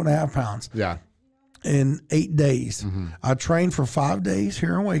 22 and a half pounds. Yeah. In 8 days. Mm-hmm. I trained for 5 days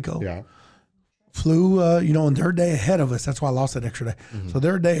here in Waco. Yeah. Flew, and they're a day ahead of us. That's why I lost that extra day. Mm-hmm. So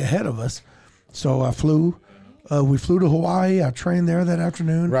they're a day ahead of us. So I flew. We flew to Hawaii. I trained there that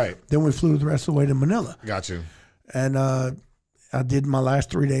afternoon. Right. Then we flew the rest of the way to Manila. Got you. And I did my last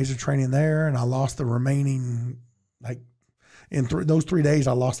 3 days of training there, and I lost the remaining, in those 3 days,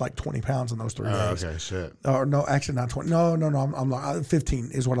 I lost 20 pounds in those 3 days. Okay, shit. Or no, actually not 20. No, I'm 15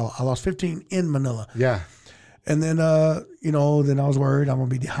 is what I lost 15 in Manila. Yeah. And then, then I was worried I'm going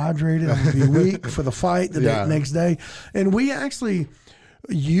to be dehydrated. I'm going to be weak for the fight the next day. And we actually,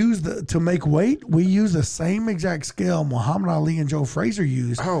 to make weight, we use the same exact scale Muhammad Ali and Joe Frazier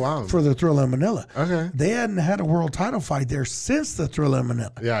used for the Thrilla in Manila. Okay. They hadn't had a world title fight there since the Thrilla in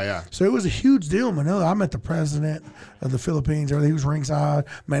Manila. Yeah. So it was a huge deal in Manila. I met the president of the Philippines. He was ringside.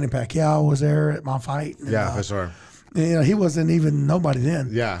 Manny Pacquiao was there at my fight. And, for sure. He wasn't even nobody then.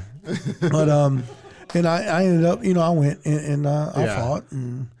 Yeah. But and I ended up, I went and I fought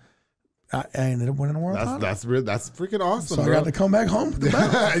and I ended up winning a world title. That's freaking awesome. So bro. I got to come back home with the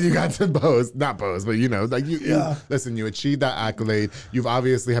belt. You got to not boast, but like you listen, you achieved that accolade. You've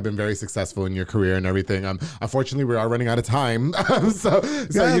obviously have been very successful in your career and everything. Unfortunately, we are running out of time. So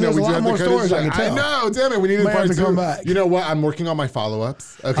we a lot more stories I can tell. I know, damn it, we need part 2. Come back. You know what? I'm working on my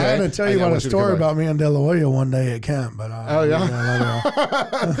follow-ups. Okay, I'm going to tell you about a story about me and De La Hoya one day at camp. But tell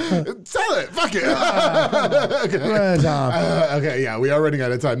it. Fuck it. Okay, yeah, we are running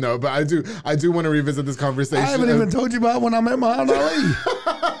out of time. No, but I do want to revisit this conversation. I haven't even told you about when I met Muhammad Ali.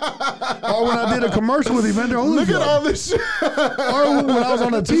 Or when I did a commercial with Evander Holyfield. Look at all this shit. Or when I was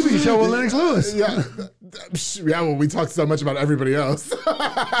on a TV show with Lennox Lewis. Yeah, well, we talked so much about everybody else.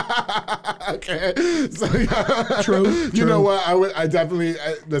 Okay. So, yeah. True. You know what? I definitely,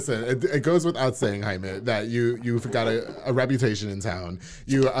 listen, it goes without saying, Jaime, that you've got a reputation in town.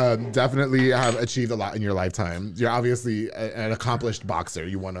 You definitely have achieved a lot in your lifetime. You're obviously an accomplished boxer.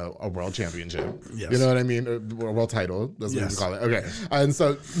 You won a world championship. Yes. You know what I mean? A world title. That's what we call it. Okay. And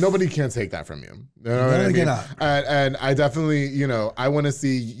so nobody can take that from you. You know what I mean? And I definitely, I want to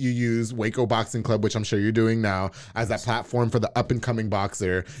see you use Waco Boxing Club, which I'm sure you're doing now, as that platform for the up and coming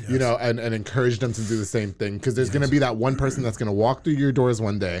boxer, and encourage them to do the same thing. Because there's going to be that one person that's going to walk through your doors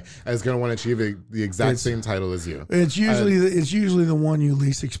one day and is going to want to achieve the exact same title as you. It's usually the one you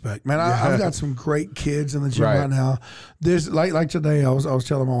least expect. Man, I've got some great kids in the gym right now. There's like today, I was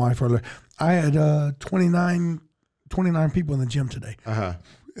telling my wife earlier, I had 29 people in the gym today.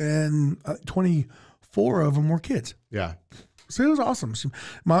 And 24 of them were kids. Yeah. So it was awesome.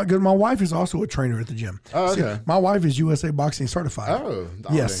 My wife is also a trainer at the gym. Oh, okay. My wife is USA Boxing certified. Oh,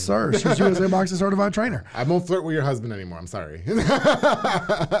 yes, sir. She's USA Boxing certified trainer. I won't flirt with your husband anymore. I'm sorry. She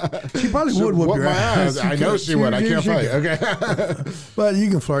probably would whoop your ass. I know she would. I can't fight. Okay. But you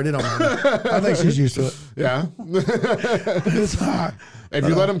can flirt. It don't matter. I think she's used to it. Yeah. It's hard. If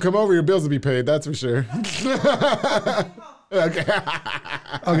you let him come over, your bills will be paid. That's for sure. Okay.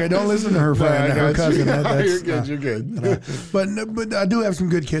 Okay, don't listen to her friend, her cousin. You're good. But I do have some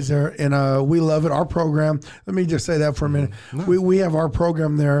good kids there, and we love it. Our program, let me just say that for a minute. We have our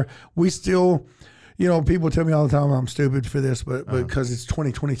program there. We still, people tell me all the time I'm stupid for this, but because it's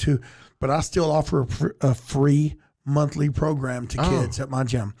 2022, but I still offer a free monthly program to kids at my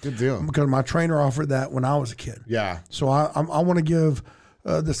gym. Good deal. Because my trainer offered that when I was a kid. Yeah. So I want to give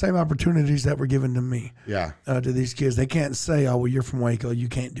the same opportunities that were given to me. Yeah. To these kids. They can't say, oh, well, you're from Waco, you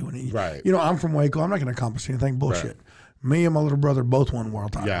can't do anything. Right. I'm from Waco, I'm not going to accomplish anything. Bullshit. Right. Me and my little brother both won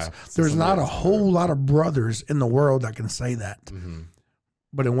world titles. Yeah, there's not a whole lot of brothers in the world that can say that. Mm-hmm.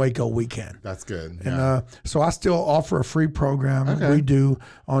 But in Waco, we can. That's good. Yeah. And so I still offer a free program. Okay. We do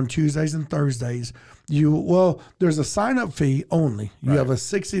on Tuesdays and Thursdays. There's a sign-up fee only. You have a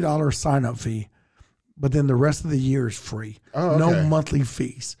 $60 sign-up fee. But then the rest of the year is free. Oh, okay. No monthly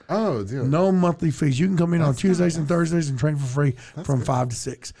fees. Oh, dear. No monthly fees. You can come in on Tuesdays and Thursdays and train for free from 5 to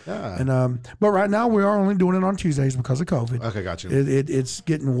 6. Yeah. And but right now we are only doing it on Tuesdays because of COVID. Okay, got you. It's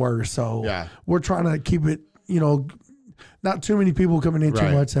getting worse. So we're trying to keep it, not too many people coming in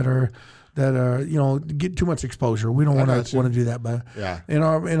too much that are get too much exposure. We don't want to do that. But in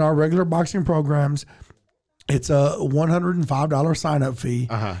our regular boxing programs, it's a $105 sign-up fee,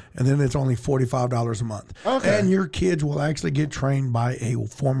 and then it's only $45 a month. Okay. And your kids will actually get trained by a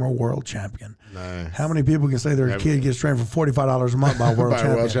former world champion. Nice. How many people can say their kid gets trained for $45 a month by a world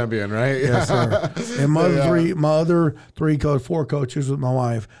champion? World champion, right? Yes, sir. And my other four coaches with my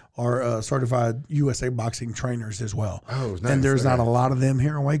wife are certified USA boxing trainers as well. Oh, nice. And there's not a lot of them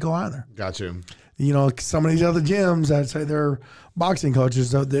here in Waco either. Got you. Some of these other gyms, I'd say they're boxing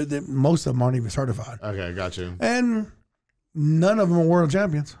coaches. Most of them aren't even certified. Okay, got you. And none of them are world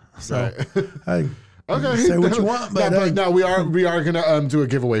champions. So, hey, okay, say what you want. But no, we are gonna do a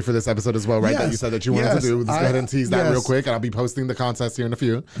giveaway for this episode as well, right? That you said that you wanted to do. Let's go ahead and tease that real quick, and I'll be posting the contest here in a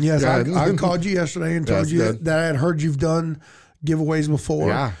few. Yes, I called you yesterday and told you that I had heard you've done giveaways before.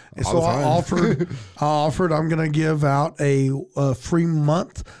 Yeah. And so I offered I'm going to give out a free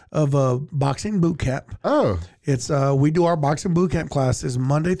month of a boxing boot camp. Oh. It's we do our boxing boot camp classes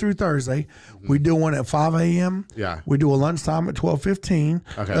Monday through Thursday. We do one at 5 a.m. Yeah. We do a lunchtime at 12:15.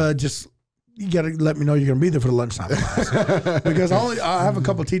 Okay. Just you got to let me know you're going to be there for the lunchtime class because I have a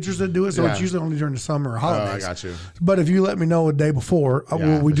couple of teachers that do it, so it's usually only during the summer or holidays. Oh, I got you. But if you let me know a day before,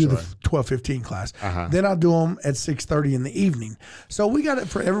 we do the 12:15 class. Then I'll do them at 6:30 in the evening. So we got it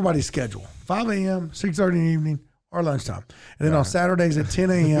for everybody's schedule: 5 a.m., 6:30 in the evening, or lunchtime, and then on Saturdays at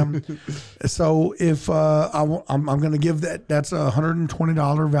 10 a.m. So if I'm going to give that's a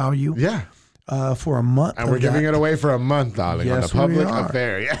 $120 value. Yeah. For a month. And we're giving it away for a month, darling, on the public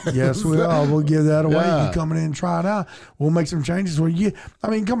affair. Yes. Yes, we are. We'll give that away. You come in and try it out. We'll make some changes for you. I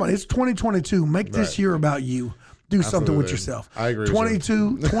mean, come on. It's 2022. Make this year about you. Do something with yourself. I agree.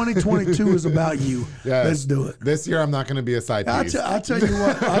 2022 is about you. Yes. Let's do it. This year, I'm not going to be a side piece. I'll tell you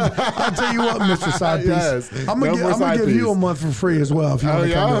what. I'll tell you what, Mr. Side Piece. Yes. I'm gonna give you a month for free as well if you want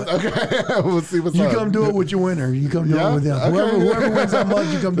to come do it. Okay. We'll see what's up. You come do it with your winner. You come do it with them. Okay. Whoever wins that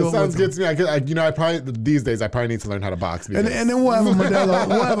month, you come do it with them. Sounds good to me. I probably these days I probably need to learn how to box. And then we'll have a Modelo.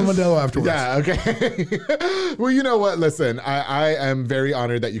 We'll have a Modelo afterwards. Yeah. Okay. Well, you know what? Listen, I am very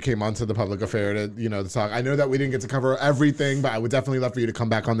honored that you came onto the public affair to talk. I know that we didn't get to cover everything, but I would definitely love for you to come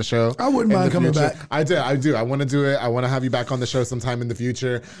back on the show. I wouldn't mind coming back. I do. I want to do it. I want to have you back on the show sometime in the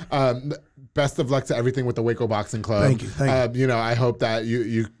future. Best of luck to everything with the Waco Boxing Club. Thank you. I hope that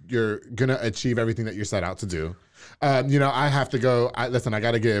you're gonna achieve everything that you're set out to do. I have to go. Listen, I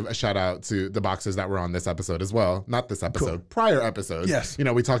got to give a shout out to the boxers that were on this episode as well. Not this episode, prior episodes. Yes.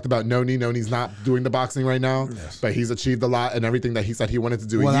 We talked about Noni. Noni's not doing the boxing right now, but he's achieved a lot and everything that he said he wanted to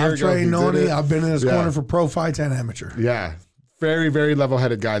do a year ago. I've trained Noni. I've been in his corner for pro fights and amateur. Yeah. Very, very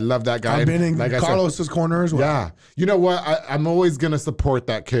level-headed guy. Love that guy. I've been in Carlos's corner as well. Yeah. You know what? I'm always going to support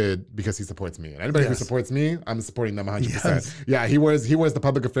that kid because he supports me. And anybody who supports me, I'm supporting them 100%. Yes. Yeah, he wears the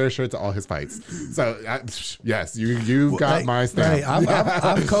public affairs shirt to all his fights. So, yes, you've got my stamp. Hey,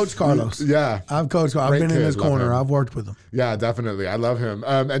 I've coached Carlos. Yeah. I've been in his corner. I've worked with him. Yeah, definitely. I love him.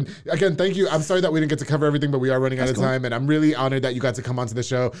 And again, thank you. I'm sorry that we didn't get to cover everything, but we are running out of time. And I'm really honored that you got to come onto the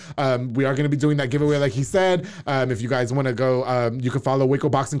show. We are going to be doing that giveaway like he said. If you guys want to go, you can follow Waco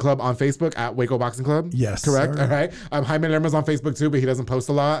Boxing Club on Facebook at Waco Boxing Club. Yes. Correct? Sir. All right. Jaime Lerma's on Facebook too, but he doesn't post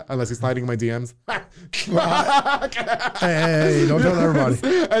a lot unless he's sliding in my DMs. Hey, don't tell everybody.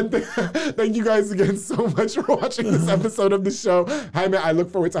 And thank you guys again so much for watching this episode of the show. Jaime, I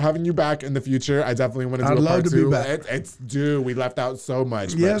look forward to having you back in the future. I definitely want to do a part 2. I'd love to be back. It's due. We left out so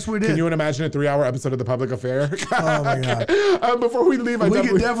much. Yes, we did. Can you imagine a 3-hour episode of The Public Affair? Oh, my God. Before we leave, we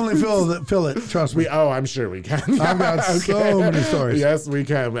can definitely fill it. Trust me. I'm sure we can. I've got so many stories. Yes, we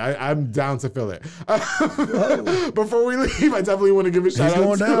can. I'm down to fill it. Before we leave, I definitely want to give a shout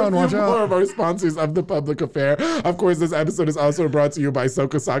out to a few more of our sponsors of The Public Affair. Of course, this episode is also brought to you by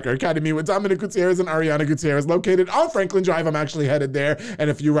Soka Soccer Academy with Dominic Gutierrez and Ariana Gutierrez, located on Franklin Drive. I'm actually headed there. And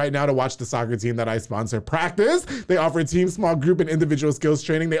if you right now to watch the soccer team that I sponsor practice, they offer team, small group, and individual skills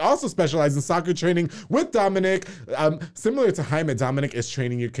training. They also specialize in soccer training with Dominic. Similar to Jaime, Dominic is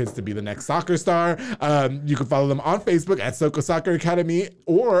training your kids to be the next soccer star. You can follow them on Facebook at Soka Soccer Academy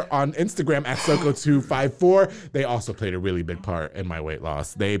or on Instagram at Soko254. They also played a really big part in my weight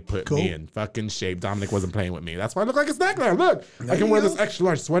loss. They put me in fucking shape. Dominic wasn't playing with me. That's why I look like a snack now. Look, I can wear this extra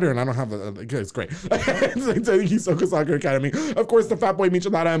large sweater and I don't have it's great. Thank you, Soka Soccer Academy. Of course, the Fat Boy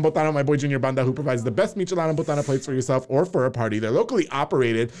Michelada and Botana, my boy Junior Banda, who provides the best Michelada and Botana plates for yourself or for a party. They're locally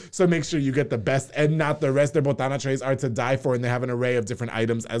operated, so make sure you get the best and not the rest. Their Botana trays are to die for, and they have an array of different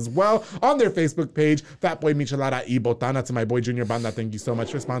items as well on their Facebook page, Fat Boy Michelada y Botana. To my boy Junior Banda, thank you so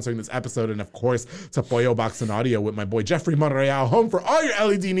much for sponsoring this episode. And of course, to Pollo Box and Audio with my boy Jeffrey Monreal, home for all your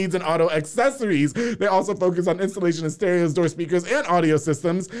LED needs and auto accessories. They also focus on installation of stereos, door speakers, and audio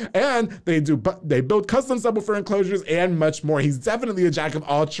systems. And they build custom subwoofer enclosures and much more. He's definitely a jack of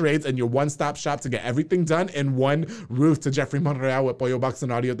all trades and your one-stop shop to get everything done in one roof. To Jeffrey Monreal with Pollo Box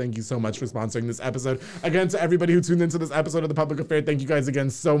and Audio, thank you so much for sponsoring this episode. Again, to everybody who tuned into this episode of The Public Affair, thank you guys again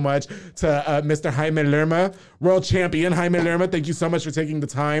so much. To Mr. Jaime Lerma, world champion Jaime Lerma, thank you so much for taking the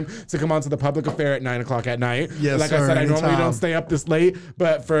time to come on to The Public Affair at 9 o'clock at night. Yes, like I said, I normally don't stay up this late,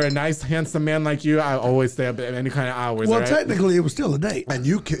 but for a nice, handsome man like you, I always stay up at any kind of hours. Well, technically, it was still a date. And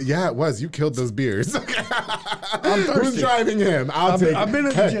it was. You killed those beers. I'm thirsty. Who's driving him? I've been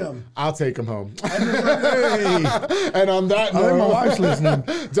at the gym. I'll take him home. Hey. And on that note, I think my wife's listening.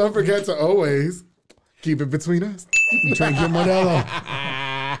 Don't forget to always keep it between us. Drink your Modelo.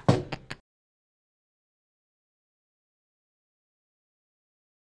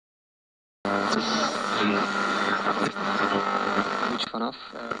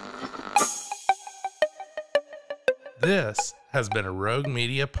 This has been a Rogue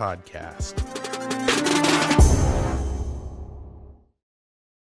Media podcast.